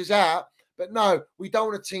Glazers out? But no, we don't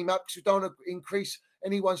want to team up because we don't want to increase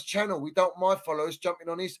anyone's channel. We don't mind followers jumping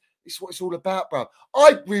on his. It's what it's all about, bro.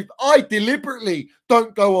 I deliberately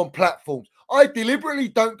don't go on platforms. I deliberately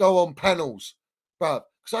don't go on panels, bro,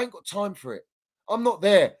 because I ain't got time for it. I'm not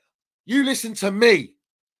there. You listen to me.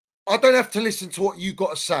 I don't have to listen to what you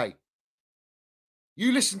got to say.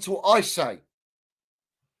 You listen to what I say.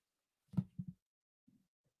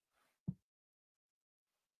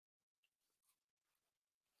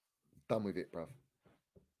 Done with it, bro.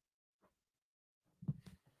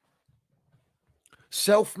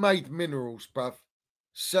 Self-made minerals, bruv.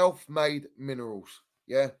 Self-made minerals.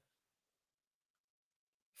 Yeah?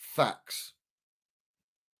 Facts.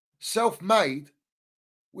 Self-made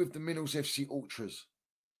with the MineralsFC Ultras.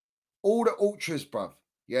 All the Ultras, bruv.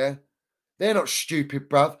 Yeah? They're not stupid,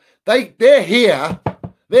 bruv. They're here.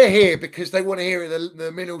 They're here because they want to hear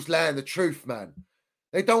the Minerals land, the truth, man.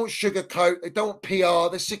 They don't sugarcoat. They don't PR.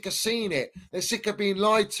 They're sick of seeing it. They're sick of being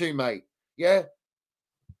lied to, mate. Yeah?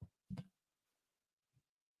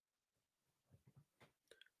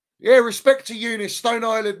 Yeah, respect to Eunice. Stone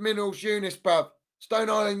Island Minerals Eunice, bruv. Stone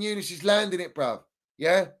Island Eunice is landing it, bruv.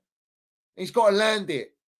 Yeah? He's got to land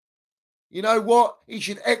it. You know what? He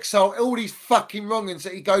should exile all these fucking wrongings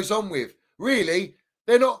that he goes on with. Really?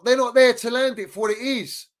 They're not there to land it for what it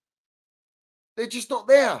is. They're just not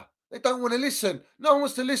there. They don't want to listen. No one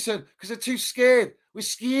wants to listen because they're too scared. We're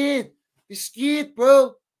scared. We're scared,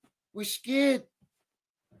 bro. We're scared.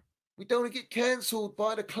 We don't want to get cancelled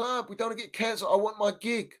by the club. We don't want to get cancelled. I want my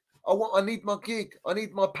gig. I need my gig. I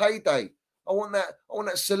need my payday. I want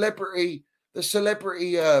that celebrity, the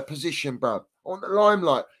celebrity position, bro. I want the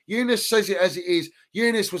limelight. Eunice says it as it is.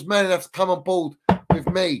 Eunice was man enough to come on board with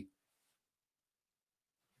me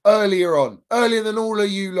earlier than all of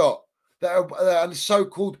you lot that are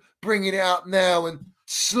so-called bringing it up now and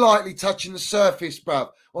slightly touching the surface,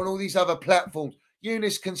 bruv, on all these other platforms.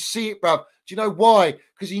 Eunice can see it, bruv. Do you know why?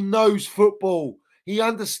 Because he knows football. He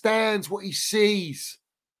understands what he sees.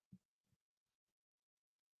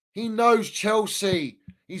 He knows Chelsea.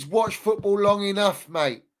 He's watched football long enough,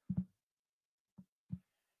 mate.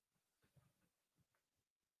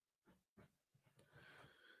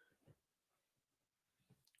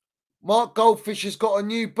 Mark Goldfish has got a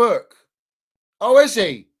new book. Oh, is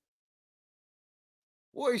he?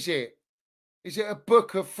 What is it? Is it a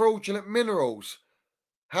book of fraudulent minerals?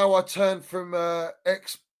 How I turned from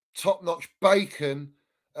ex-top-notch bacon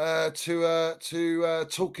to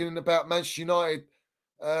talking about Manchester United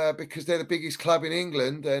because they're the biggest club in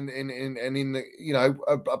England and in the, you know,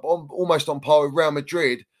 almost on par with Real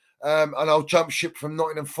Madrid. And I'll jump ship from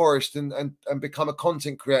Nottingham Forest and become a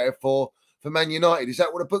content creator for Man United. Is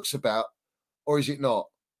that what the book's about? Or is it not?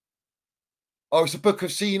 Oh, it's a book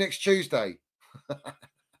of See You Next Tuesday.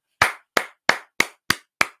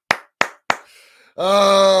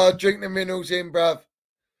 Oh, drink the minerals in, bruv.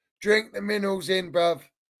 Drink the minerals in, bruv.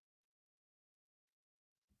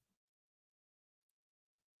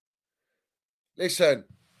 Listen.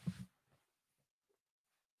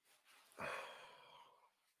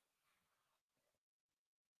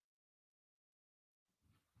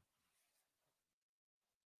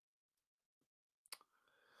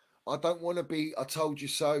 I don't want to be, I told you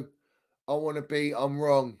so. I want to be, I'm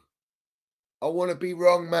wrong. I want to be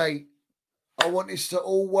wrong, mate. I want this to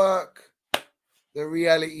all work. The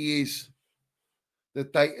reality is, the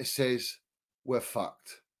data says we're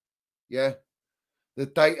fucked. Yeah? The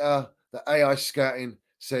data, the AI scouting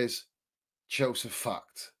says Chelsea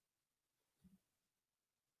fucked.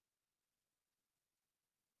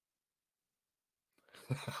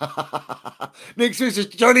 Nick says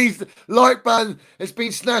Johnny's light band has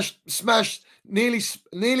been smashed,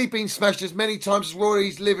 nearly been smashed as many times as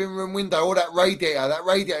Rory's living room window. Or that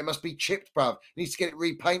radiator must be chipped, bruv. Needs to get it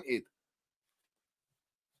repainted.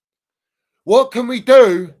 What can we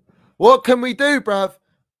do? What can we do, bruv?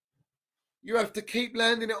 You have to keep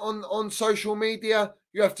landing it on social media.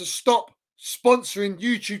 You have to stop sponsoring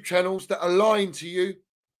YouTube channels that are lying to you.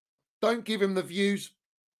 Don't give them the views.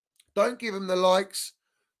 Don't give them the likes.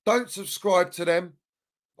 Don't subscribe to them.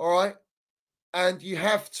 All right? And you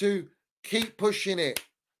have to keep pushing it.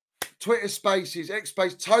 Twitter Spaces, X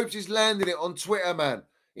Space. Tobes is landing it on Twitter, man.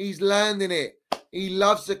 He's landing it. He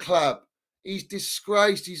loves the club. He's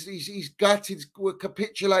disgraced. He's gutted. We're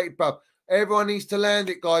capitulated, bruv. Everyone needs to land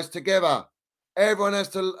it, guys, together. Everyone has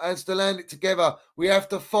to land it together. We have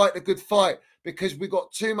to fight the good fight because we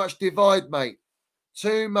got too much divide, mate.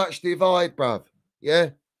 Too much divide, bruv. Yeah?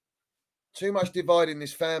 Too much divide in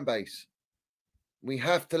this fan base. We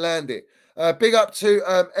have to land it. Big up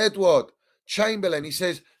to Edward Chamberlain. He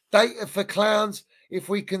says, data for clowns. If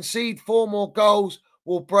we concede 4 more goals,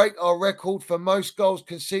 we'll break our record for most goals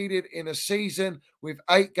conceded in a season with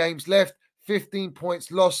 8 games left, 15 points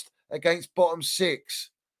lost against bottom 6.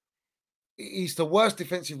 He's the worst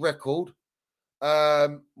defensive record.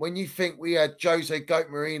 When you think we had Jose Goat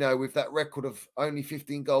Marino with that record of only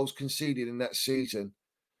 15 goals conceded in that season,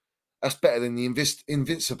 that's better than the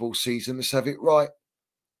invincible season. Let's have it right.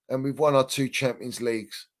 And we've won our 2 Champions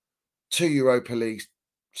Leagues, 2 Europa Leagues,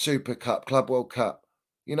 Super Cup, Club World Cup.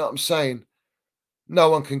 You know what I'm saying? No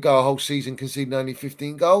one can go a whole season conceding only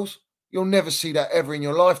 15 goals. You'll never see that ever in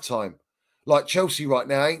your lifetime. Like Chelsea right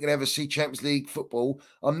now, I ain't going to ever see Champions League football.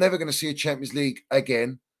 I'm never going to see a Champions League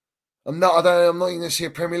again. I'm not even going to see a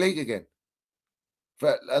Premier League again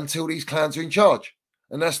until these clowns are in charge.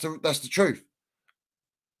 And that's the truth.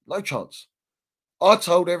 No chance. I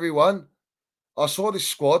told everyone, I saw this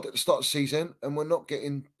squad at the start of the season and we're not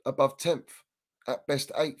getting above 10th. At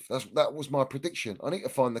best 8th. That was my prediction. I need to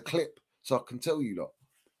find the clip so I can tell you lot.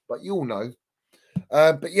 But you all know.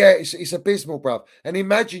 But yeah, it's abysmal, bruv. And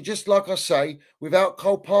imagine, just like I say, without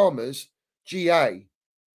Cole Palmer's GA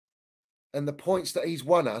and the points that he's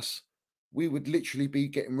won us, we would literally be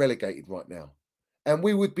getting relegated right now. And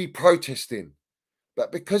we would be protesting.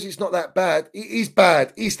 But because it's not that bad, it is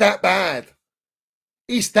bad. It's that bad.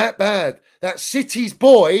 It's that bad. That City's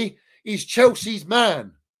boy is Chelsea's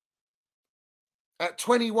man. At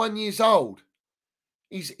 21 years old,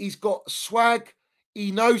 he's got swag.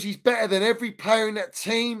 He knows he's better than every player in that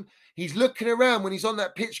team. He's looking around when he's on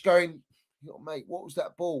that pitch going, mate, what was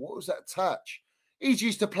that ball? What was that touch? He's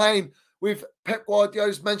used to playing with Pep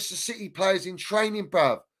Guardiola's Manchester City players in training,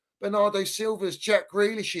 bruv. Bernardo Silva's, Jack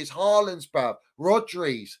Grealish's, Haaland's, bruv.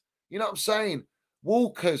 Rodri's. You know what I'm saying?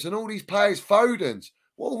 Walker's and all these players, Foden's.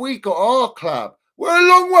 What have we got our club? We're a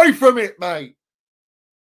long way from it, mate.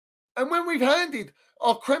 And when we've handed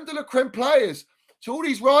our creme de la creme players to all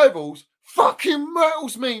these rivals, fucking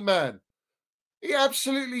rattles me, man. He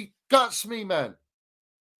absolutely guts me, man.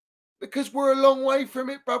 Because we're a long way from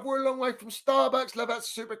it, bruv. We're a long way from Starbucks, Lavat's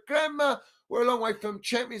Super Crema. We're a long way from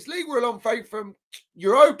Champions League. We're a long way from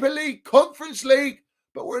Europa League, Conference League.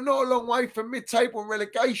 But we're not a long way from mid-table and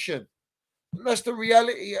relegation. And that's the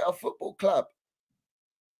reality at our football club.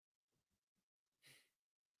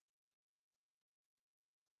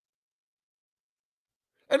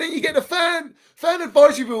 And then you get the fan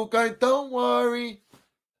advisory people going, don't worry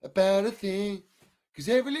about a thing, because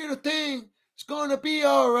every little thing is going to be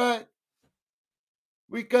all right.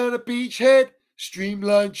 We're going to beachhead,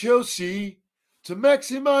 streamline Chelsea to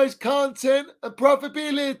maximize content and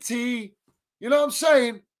profitability. You know what I'm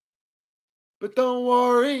saying? But don't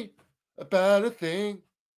worry about a thing.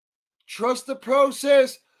 Trust the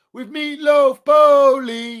process with Meatloaf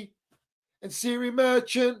Bowley and Siri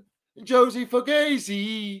Merchant and Josie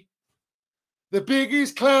Fugazi, the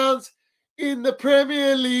biggest clowns in the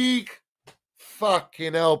Premier League.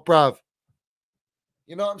 Fucking hell, bruv.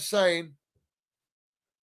 You know what I'm saying?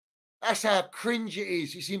 That's how cringe it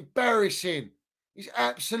is. It's embarrassing. It's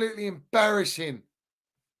absolutely embarrassing.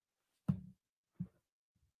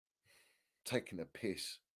 Taking a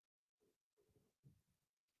piss.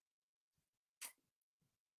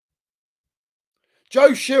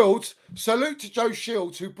 Joe Shields, salute to Joe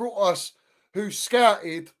Shields, who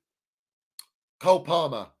scouted Cole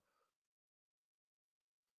Palmer.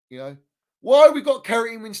 You know, why have we got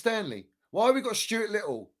Kerrigan Winstanley? Why have we got Stuart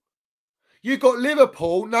Little? You got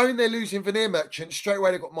Liverpool, knowing they're losing Veneer Merchant, straight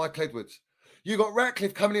away they've got Michael Edwards. You got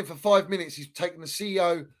Ratcliffe coming in for 5 minutes. He's taking the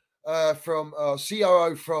CEO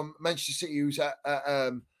COO from Manchester City, who's at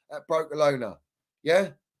Barcelona.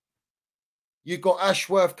 Yeah. You got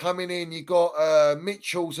Ashworth coming in. You got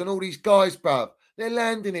Mitchells and all these guys, bruv. They're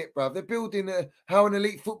landing it, bruv. They're building how an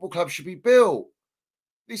elite football club should be built.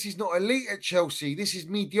 This is not elite at Chelsea. This is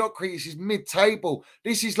mediocrity. This is mid-table.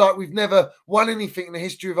 This is like we've never won anything in the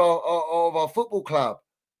history of our football club.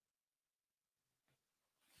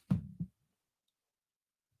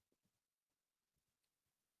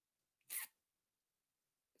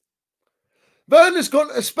 Werner's gone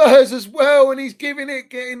to Spurs as well, and he's giving it,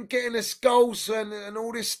 getting us goals and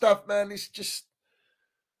all this stuff, man. It's just,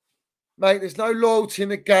 mate, there's no loyalty in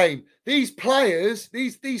the game. These players,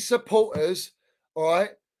 these supporters, all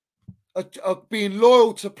right, are being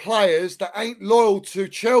loyal to players that ain't loyal to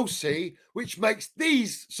Chelsea, which makes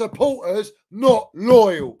these supporters not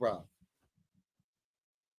loyal, bro.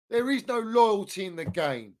 There is no loyalty in the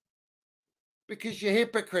game because you're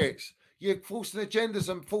hypocrites. You're forcing agendas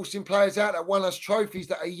and forcing players out that won us trophies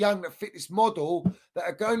that are young, that fit this model, that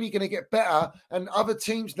are only going to get better. And other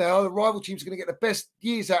teams now, the rival teams, are going to get the best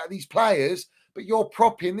years out of these players. But you're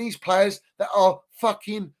propping these players that are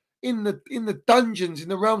fucking in the dungeons, in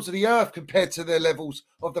the realms of the earth, compared to their levels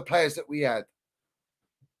of the players that we had.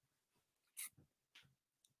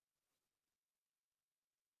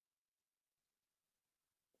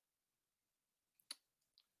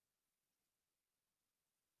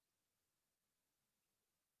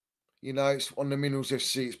 You know, it's on the Minerals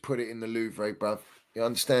FC. It's put it in the Louvre, bruv. You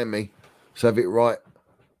understand me? Let's have it right.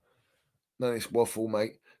 No, it's waffle,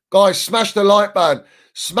 mate. Guys, smash the like button.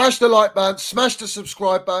 Smash the like button. Smash the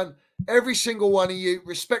subscribe button. Every single one of you.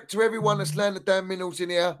 Respect to everyone that's landed down Minerals in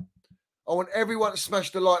here. I want everyone to smash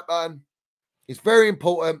the like button. It's very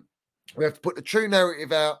important. We have to put the true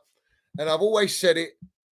narrative out. And I've always said it.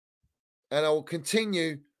 And I will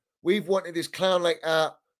continue. We've wanted this clown lake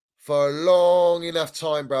out for a long enough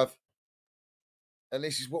time, bruv. And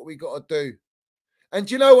this is what we got to do. And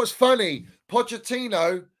do you know what's funny?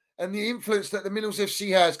 Pochettino and the influence that the Minerals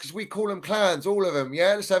FC has, because we call them clans, all of them.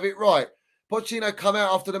 Yeah, let's have it right. Pochettino come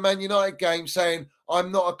out after the Man United game saying,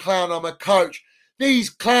 I'm not a clown, I'm a coach. These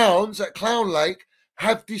clowns at Clown Lake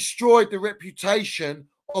have destroyed the reputation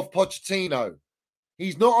of Pochettino.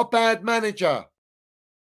 He's not a bad manager.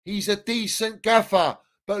 He's a decent gaffer.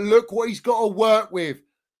 But look what he's got to work with.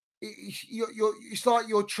 It's like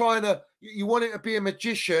you're trying to, you want it to be a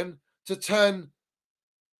magician to turn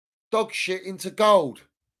dog shit into gold.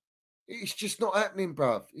 It's just not happening,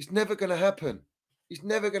 bruv. It's never going to happen. It's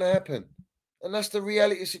never going to happen. And that's the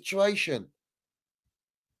reality of the situation.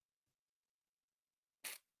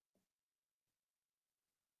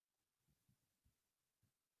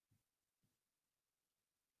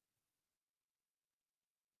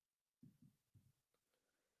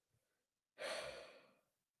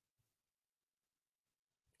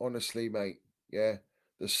 Honestly, mate, yeah,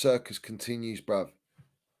 the circus continues, bruv.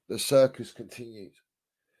 The circus continues.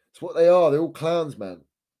 It's what they are. They're all clowns, man.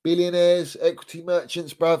 Billionaires, equity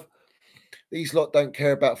merchants, bruv. These lot don't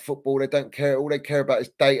care about football. They don't care. All they care about is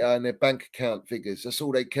data and their bank account figures. That's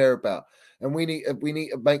all they care about. And we need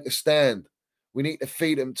to make a stand. We need to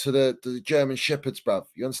feed them to the German shepherds, bruv.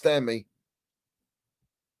 You understand me?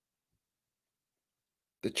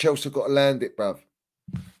 The Chelsea have got to land it, bruv.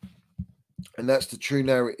 And that's the true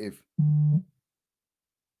narrative.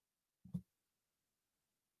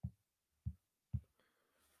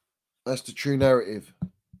 That's the true narrative.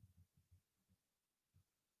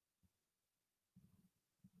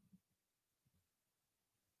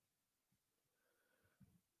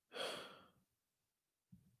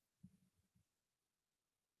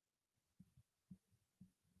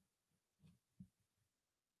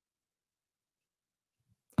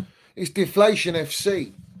 It's deflation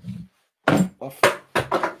FC.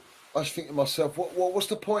 I was thinking to myself, what's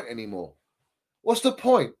the point anymore? What's the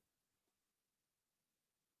point?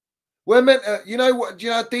 We're meant to, you know what? Do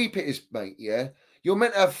you know how deep it is, mate? Yeah, you're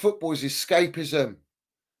meant to have football as escapism.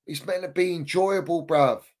 It's meant to be enjoyable,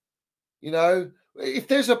 bruv. You know, if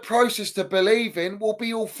there's a process to believe in, we'll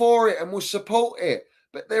be all for it and we'll support it.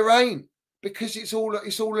 But there ain't, because it's all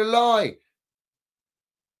a lie.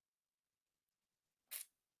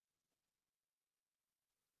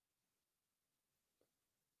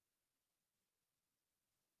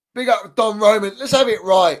 Big up Don Roman. Let's have it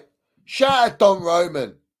right. Shout out Don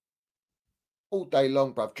Roman. All day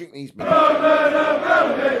long, bruv. Drink these minutes. Roman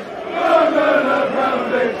Abramovich! Roman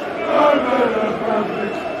Abramovich! Roman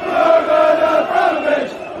Abramovich! Roman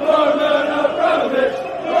Abramovich! Roman Abramovich!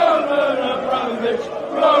 Roman Abramovich!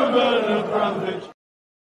 Roman Abramovich!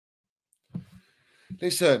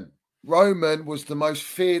 Listen, Roman was the most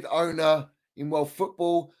feared owner in world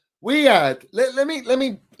football. We had let me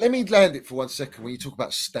land it for 1 second when you talk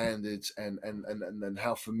about standards and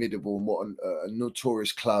how formidable and what a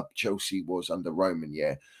notorious club Chelsea was under Roman.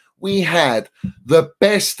 Yeah, we had the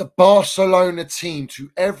best Barcelona team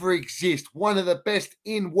to ever exist, one of the best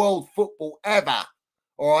in world football ever.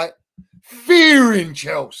 All right, fearing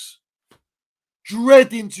Chels,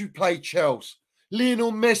 dreading to play Chels.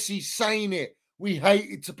 Lionel Messi saying it. We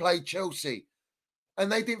hated to play Chelsea,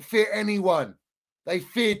 and they didn't fear anyone. They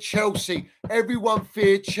feared Chelsea. Everyone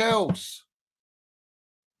feared Chels.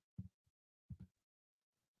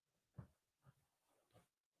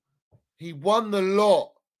 He won the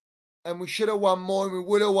lot. And we should have won more and we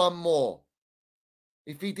would have won more.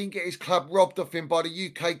 If he didn't get his club robbed off him by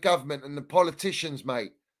the UK government and the politicians,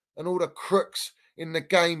 mate. And all the crooks in the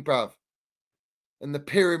game, bruv. And the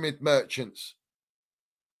pyramid merchants.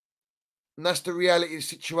 And that's the reality of the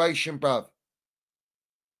situation, bruv.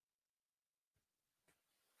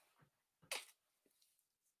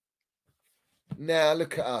 Now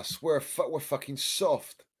look at us. We're fucking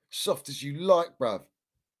soft. Soft as you like, bruv.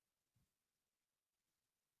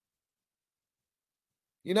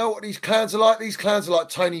 You know what these clowns are like? These clowns are like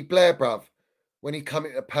Tony Blair, bruv. When he come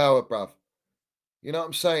into power, bruv. You know what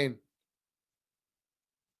I'm saying?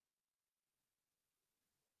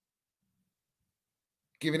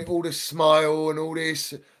 Giving it all the smile and all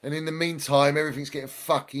this. And in the meantime, everything's getting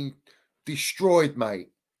fucking destroyed, mate.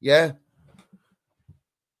 Yeah?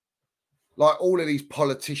 Like all of these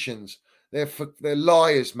politicians, they're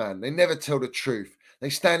liars, man. They never tell the truth. They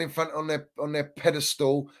stand in front on their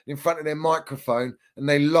pedestal, in front of their microphone, and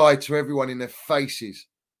they lie to everyone in their faces.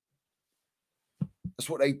 That's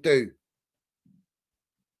what they do.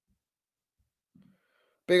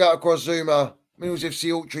 Big up Grozuma.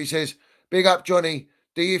 MineralsFC Ultra says, big up Johnny.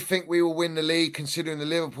 Do you think we will win the league considering the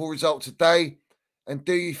Liverpool result today? And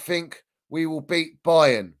do you think we will beat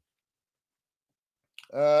Bayern?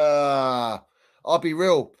 I'll be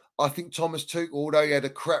real. I think Thomas Tuchel, although he had a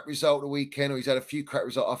crap result the weekend, or he's had a few crap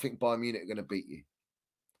results, I think Bayern Munich are going to beat you.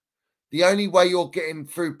 The only way you're getting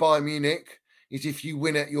through Bayern Munich is if you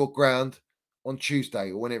win at your ground on Tuesday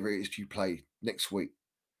or whenever it is you play next week.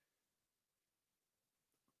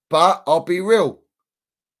 But I'll be real.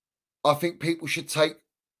 I think people should take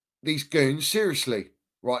these goons seriously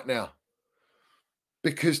right now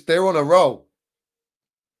because they're on a roll.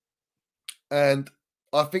 And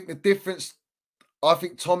I think the difference, I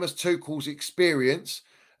think Thomas Tuchel's experience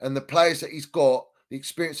and the players that he's got, the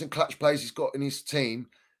experience and clutch players he's got in his team,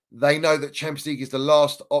 they know that Champions League is the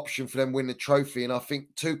last option for them to win the trophy. And I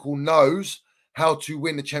think Tuchel knows how to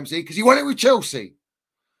win the Champions League because he won it with Chelsea.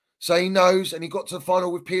 So he knows, and he got to the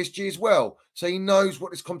final with PSG as well. So he knows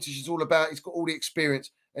what this competition is all about. He's got all the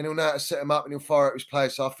experience and he'll know how to set them up and he'll fire out his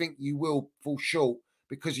players. So I think you will fall short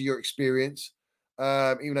because of your experience.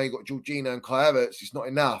 Even though you've got Jorginho and Kai Havertz, it's not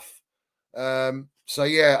enough. So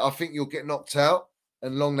yeah, I think you'll get knocked out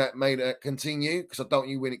and long that may continue because I don't want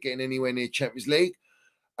you win it getting anywhere near Champions League.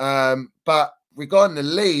 But regarding the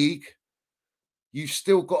league, you've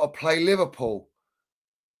still got to play Liverpool.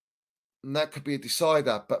 And that could be a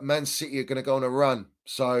decider. But Man City are going to go on a run.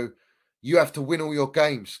 So you have to win all your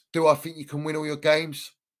games. Do I think you can win all your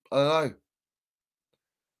games? I don't know.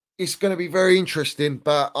 It's going to be very interesting.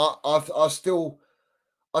 But I still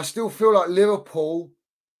feel like Liverpool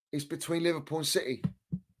is between Liverpool and City.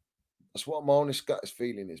 That's what my honest gut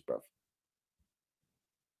feeling is, bruv.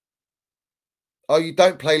 Oh, you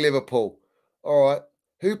don't play Liverpool. All right.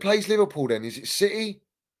 Who plays Liverpool then? Is it City?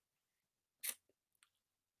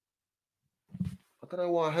 I don't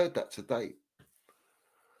know why I heard that today.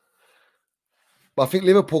 But I think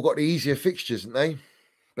Liverpool got the easier fixtures, haven't they?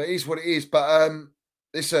 But it is what it is. But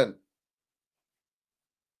listen.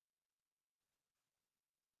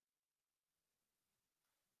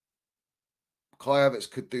 Kai Havertz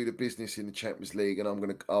could do the business in the Champions League,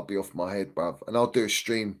 and I'll be off my head, bruv. And I'll do a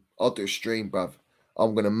stream. Bruv.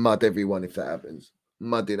 I'm gonna mud everyone if that happens.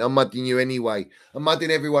 I'm mudding you anyway. I'm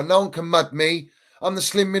mudding everyone. No one can mud me. I'm the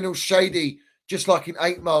Slim Minerals Shady, just like in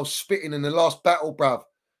 8 Mile spitting in the last battle, bruv.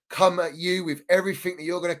 Come at you with everything that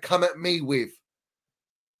you're gonna come at me with.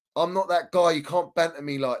 I'm not that guy. You can't banter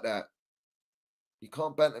me like that. You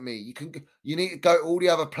can't banter me. You need to go to all the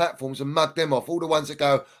other platforms and mug them off. All the ones that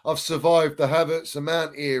go, I've survived the Havertz and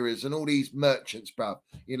Mount eras and all these merchants, bruv.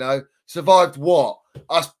 You know, survived what?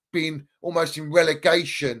 Us being almost in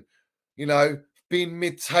relegation, you know, being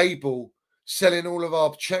mid-table, selling all of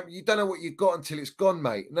our champions. You don't know what you've got until it's gone,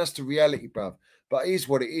 mate. And that's the reality, bruv. But it is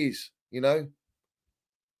what it is, you know.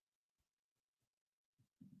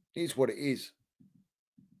 It is what it is.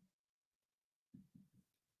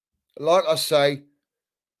 Like I say,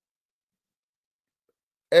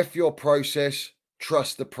 F your process,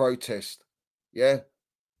 trust the protest. Yeah?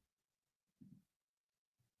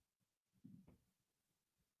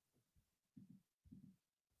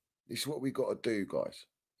 This is what we got to do, guys.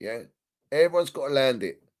 Yeah? Everyone's got to land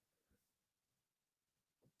it.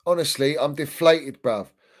 Honestly, I'm deflated, bruv.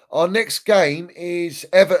 Our next game is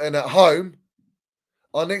Everton at home.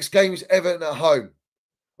 All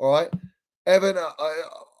right? Everton,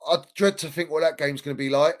 I dread to think what that game's going to be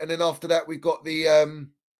like. And then after that, we've got the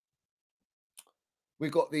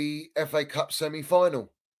FA Cup semi-final.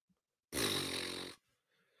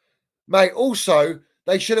 Mate, also,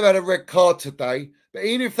 they should have had a red card today. But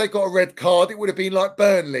even if they got a red card, it would have been like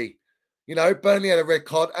Burnley. You know, Burnley had a red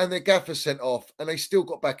card and their gaffer sent off. And they still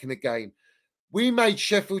got back in the game. We made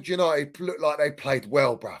Sheffield United look like they played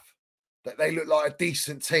well, bruv. That they looked like a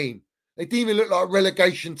decent team. They didn't even look like a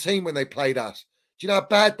relegation team when they played us. Do you know how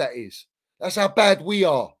bad that is? That's how bad we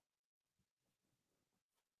are.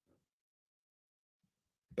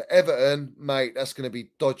 But Everton, mate, that's going to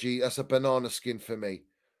be dodgy. That's a banana skin for me.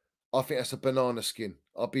 I think that's a banana skin.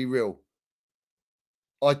 I'll be real.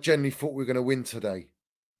 I genuinely thought we were going to win today.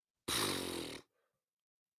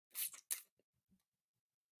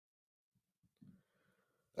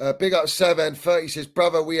 Big up 730 says,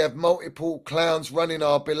 brother, we have multiple clowns running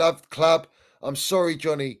our beloved club. I'm sorry,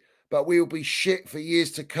 Johnny, but we will be shit for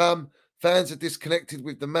years to come. Fans are disconnected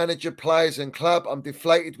with the manager, players and club. I'm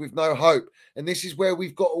deflated with no hope. And this is where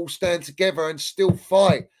we've got to all stand together and still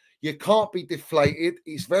fight. You can't be deflated.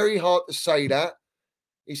 It's very hard to say that.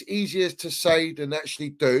 It's easier to say than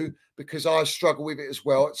actually do because I struggle with it as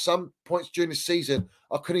well. At some points during the season,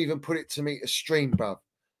 I couldn't even put it to me to stream, bruv.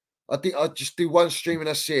 I think I'd just do one stream and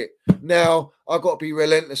that's it. Now, I've got to be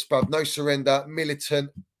relentless, bruv. No surrender,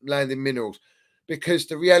 militant, landing minerals. Because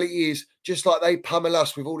the reality is, just like they pummel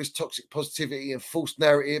us with all this toxic positivity and false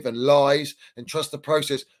narrative and lies and trust the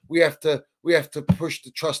process, we have to push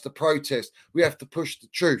the trust the protest. We have to push the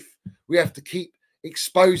truth. We have to keep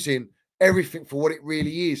exposing everything for what it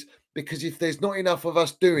really is. Because if there's not enough of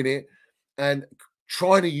us doing it and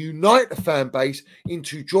trying to unite the fan base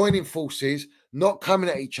into joining forces, not coming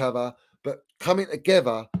at each other, but coming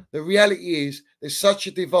together. The reality is there's such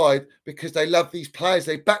a divide because they love these players.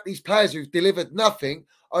 They back these players who've delivered nothing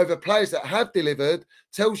over players that have delivered.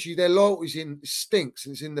 Tells you their loyalty's in stinks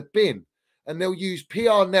and it's in the bin. And they'll use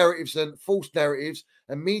PR narratives and false narratives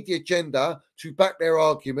and media agenda to back their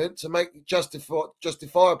argument to make it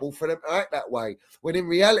justifiable for them to act that way. When in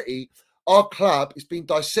reality, our club is being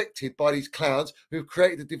dissected by these clowns who've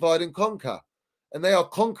created the divide and conquer. And they are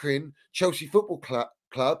conquering Chelsea Football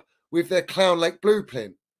Club with their clown like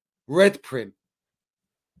blueprint, red print,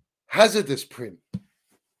 hazardous print,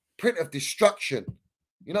 print of destruction.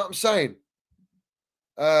 You know what I'm saying?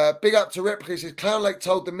 Big up to Replica. Says Clown Lake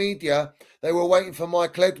told the media they were waiting for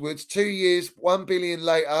Michael Edwards. 2 years, 1 billion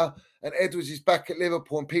later, and Edwards is back at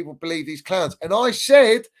Liverpool, and people believe these clowns. And I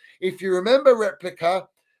said, if you remember Replica,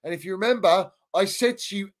 and if you remember, I said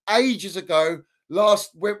to you ages ago,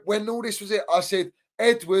 when all this was it, I said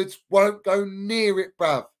Edwards won't go near it,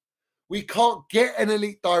 bruv. We can't get an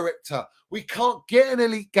elite director. We can't get an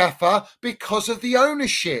elite gaffer because of the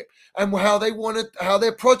ownership and how they wanted, how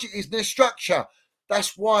their project is and their structure.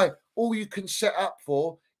 That's why all you can set up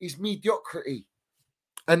for is mediocrity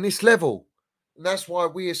and this level. And that's why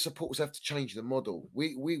we as supporters have to change the model.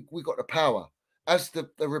 We got the power. As the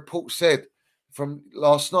report said from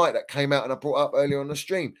last night that came out and I brought up earlier on the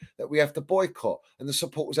stream, that we have to boycott and the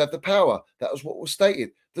supporters have the power. That was what was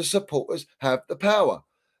stated. The supporters have the power.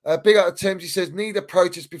 Big out of Thames, he says, need a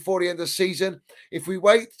protest before the end of the season. If we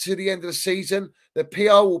wait to the end of the season, the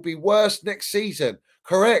PR will be worse next season.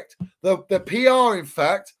 Correct. The PR, in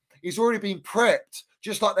fact, is already being prepped,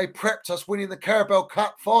 just like they prepped us winning the Carabao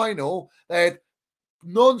Cup final. They had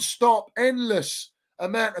non-stop, endless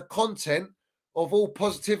amount of content of all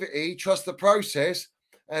positivity, trust the process,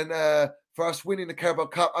 and for us winning the Carabao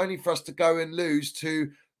Cup, only for us to go and lose to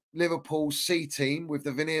Liverpool's C team with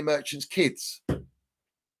the Veneer Merchants kids.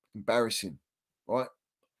 Embarrassing, right?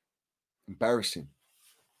 Embarrassing.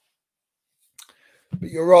 But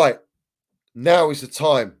you're right. Now is the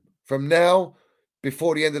time. From now,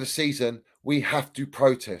 before the end of the season, we have to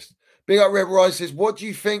protest. Big up Rebel Rise says, what do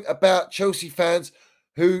you think about Chelsea fans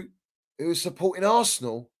who are supporting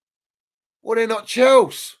Arsenal? Well, they're not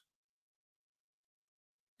Chels.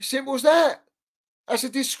 As simple as that. That's a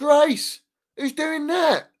disgrace. Who's doing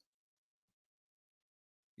that?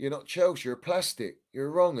 You're not Chels. You're a plastic. You're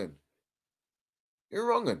a wrong'un. You're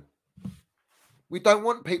a wrong'un. We don't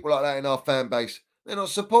want people like that in our fan base. They're not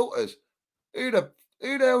supporters. Who the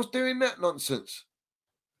hell's doing that nonsense?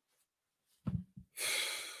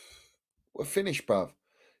 We're finished, bruv.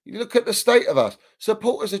 You look at the state of us.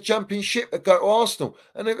 Supporters are jumping ship that go to Arsenal.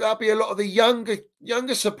 And there'll be a lot of the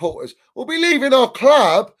younger supporters will be leaving our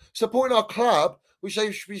club, supporting our club, which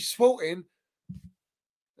they should be supporting,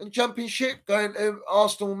 and jumping ship, going to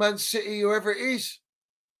Arsenal, Man City, whoever it is.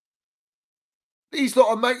 These lot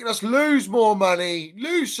are making us lose more money,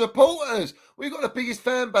 lose supporters. We've got the biggest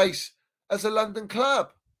fan base as a London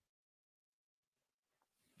club.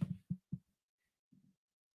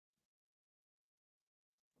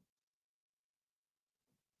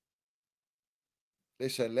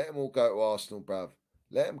 Listen, let them all go to Arsenal, bruv.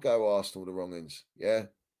 Let them go to Arsenal, the wrong-uns, yeah?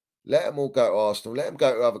 Let them all go to Arsenal. Let them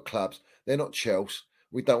go to other clubs. They're not Chelsea.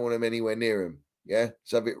 We don't want them anywhere near them, yeah?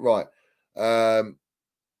 So have it right.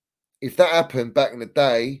 If that happened back in the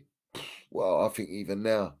day, well, I think even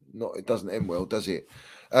now, it doesn't end well, does it?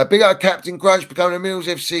 Big up Captain Grudge becoming a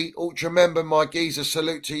MineralsFC Ultra member. My geezer,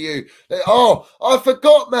 salute to you. Oh, I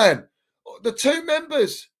forgot, man. The 2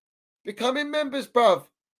 members becoming members, bruv.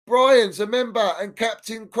 Brian's a member and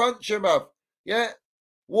Captain Cruncher, bruv. Yeah?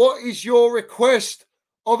 What is your request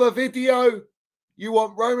of a video? You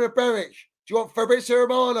want Roman Abramovich? Do you want Fabrizio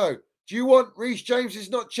Romano? Do you want Reece James is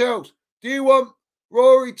not Chels? Do you want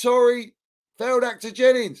Rory Tory, failed actor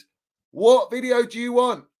Jennings? What video do you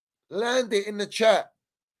want? Land it in the chat.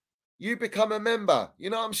 You become a member. You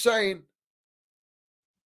know what I'm saying?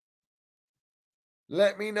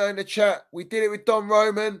 Let me know in the chat. We did it with Don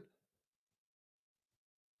Roman.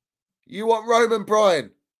 You want Roman,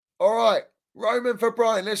 Brian? All right. Roman for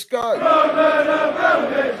Brian. Let's go. Roman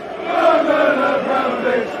Abramovich! Roman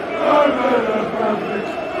Abramovich! Roman Abramovich!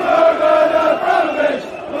 Roman Abramovich!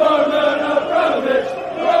 Roman Abramovich!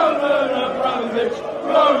 Roman Abramovich!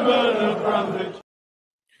 Roman Abramovich!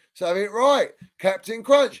 So have it right. Captain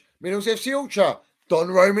Crunch, MineralsFC Ultra.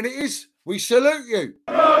 Don Roman it is. We salute you.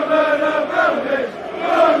 Roman Abramovich!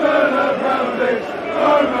 Roman Abramovich!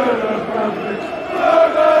 Roman Abramovich!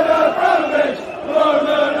 Roman Abramovich!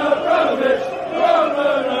 Roman Abramovich!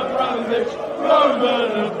 Roman Abramovich!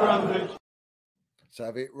 Roman Abramovich! So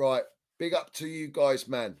have it right. Big up to you guys,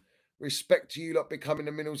 man. Respect to you lot becoming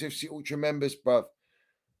the Minerals FC Ultra members, bruv.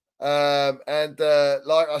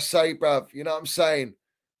 Like I say, bruv, you know what I'm saying?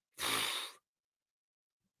 Do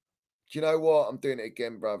you know what? I'm doing it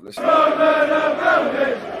again, bruv. Listen.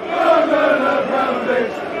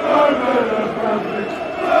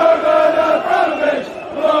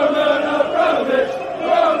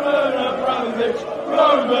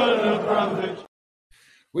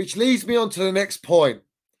 Which leads me on to the next point.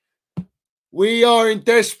 We are in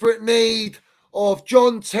desperate need of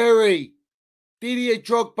John Terry, Didier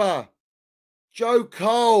Drogba, Joe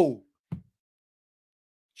Cole,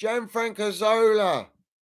 Gianfranco Zola,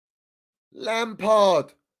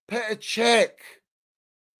 Lampard, Petr Cech.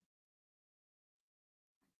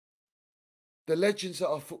 The legends at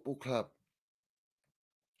our football club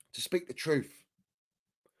to speak the truth.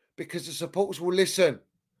 Because the supporters will listen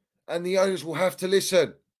and the owners will have to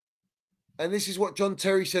listen. And this is what John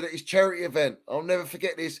Terry said at his charity event. I'll never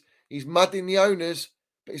forget this. He's mudding the owners,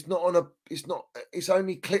 but it's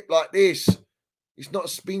only clipped like this. It's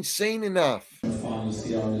not been seen enough. Finally,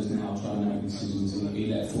 see owners now trying to make decisions and we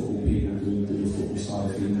let football people do the football side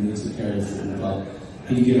of things. We need to care of the football club.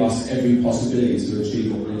 He give us every possibility to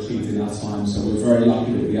achieve what we achieved in our time, so we're very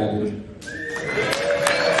lucky that we had him.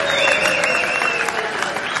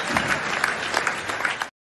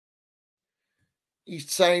 He's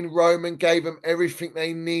saying Roman gave them everything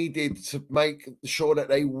they needed to make sure that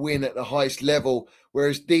they win at the highest level,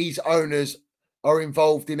 whereas these owners are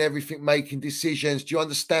involved in everything, making decisions. Do you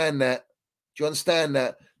understand that? Do you understand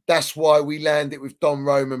that? That's why we landed with Don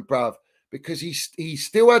Roman, bruv, because he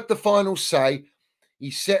still had the final say.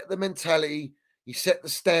 He set the mentality, he set the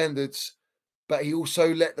standards, but he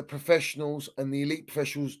also let the professionals and the elite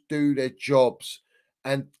professionals do their jobs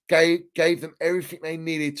and gave them everything they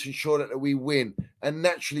needed to ensure that we win. And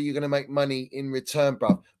naturally, you're going to make money in return,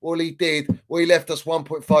 bruv. All he did, he left us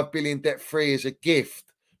 1.5 billion debt-free as a gift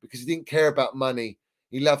because he didn't care about money.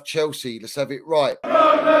 He loved Chelsea. Let's have it right.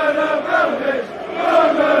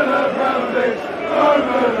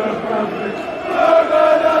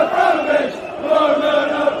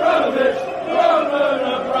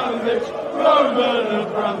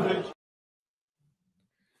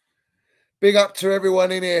 Big up to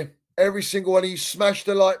everyone in here. Every single one of you, smash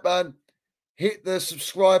the like button, hit the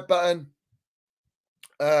subscribe button.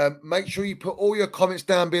 Make sure you put all your comments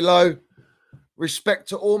down below. Respect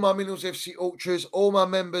to all my Minerals FC Ultras, all my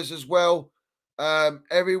members as well.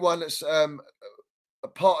 Everyone that's a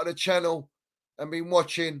part of the channel and been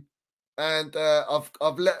watching. And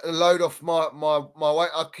I've let a load off my weight.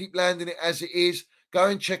 I keep landing it as it is. Go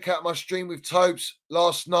and check out my stream with Tobes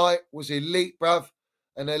last night. Was elite, bruv.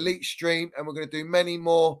 An elite stream, and we're going to do many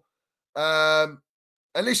more. And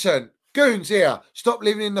listen, goons here, stop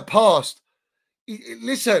living in the past.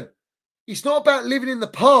 Listen, it's not about living in the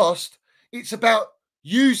past. It's about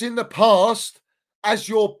using the past as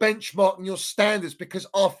your benchmark and your standards, because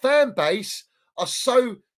our fan base are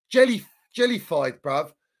so jellified,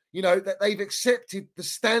 bruv, you know, that they've accepted the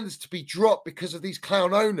standards to be dropped because of these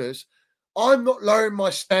clown owners. I'm not lowering my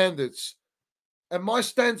standards. And my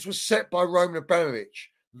standards were set by Roman Abramovich.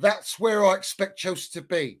 That's where I expect Chelsea to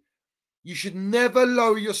be. You should never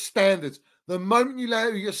lower your standards. The moment you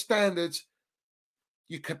lower your standards,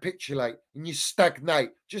 you capitulate and you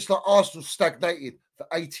stagnate. Just like Arsenal stagnated for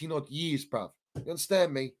 18-odd years, bruv. You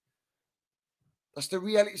understand me? That's the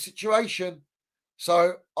reality situation.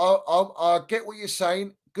 So I get what you're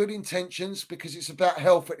saying. Good intentions, because it's about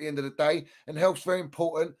health at the end of the day. And health's very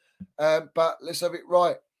important. But let's have it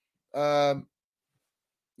right.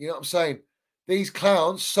 You know what I'm saying? These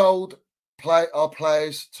clowns sold our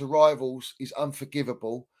players to rivals is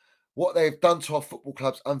unforgivable. What they've done to our football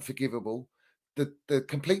club's unforgivable. The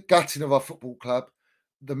complete gutting of our football club,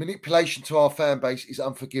 the manipulation to our fan base is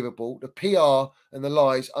unforgivable. The PR and the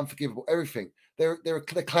lies, unforgivable. Everything. They're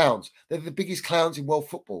clowns. They're the biggest clowns in world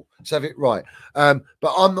football. Let's have it right.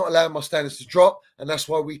 But I'm not allowing my standards to drop, and that's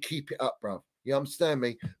why we keep it up, bro. You understand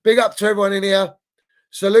me? Big up to everyone in here.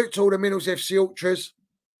 Salute to all the Minerals FC Ultras.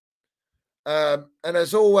 And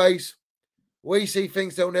as always, we see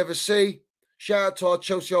things they'll never see. Shout out to our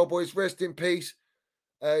Chelsea old boys. Rest in peace.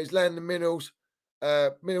 He's landing the Minerals.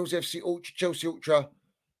 Minerals FC Ultra, Chelsea Ultra.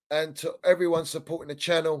 And to everyone supporting the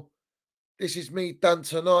channel. This is me done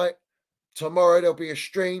tonight. Tomorrow there'll be a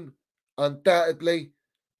stream, undoubtedly.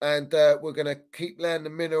 And we're going to keep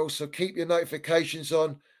landing the Minerals. So keep your notifications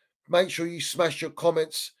on. Make sure you smash your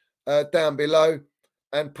comments down below.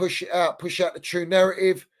 And push it out. Push out the true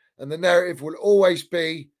narrative. And the narrative will always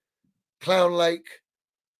be Clown Lake,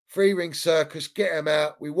 Free Ring Circus, get them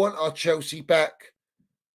out. We want our Chelsea back.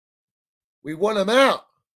 We want them out.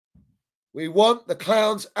 We want the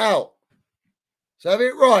clowns out. So have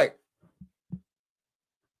it right.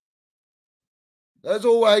 As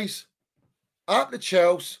always, up the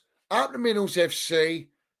Chels, up the MineralsFC.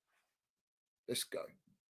 Let's go.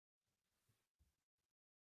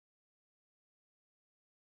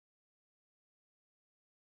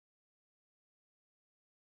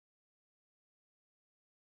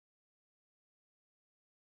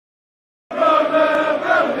 Roman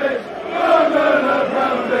Abramovich! Roman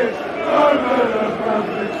Abramovich! Roman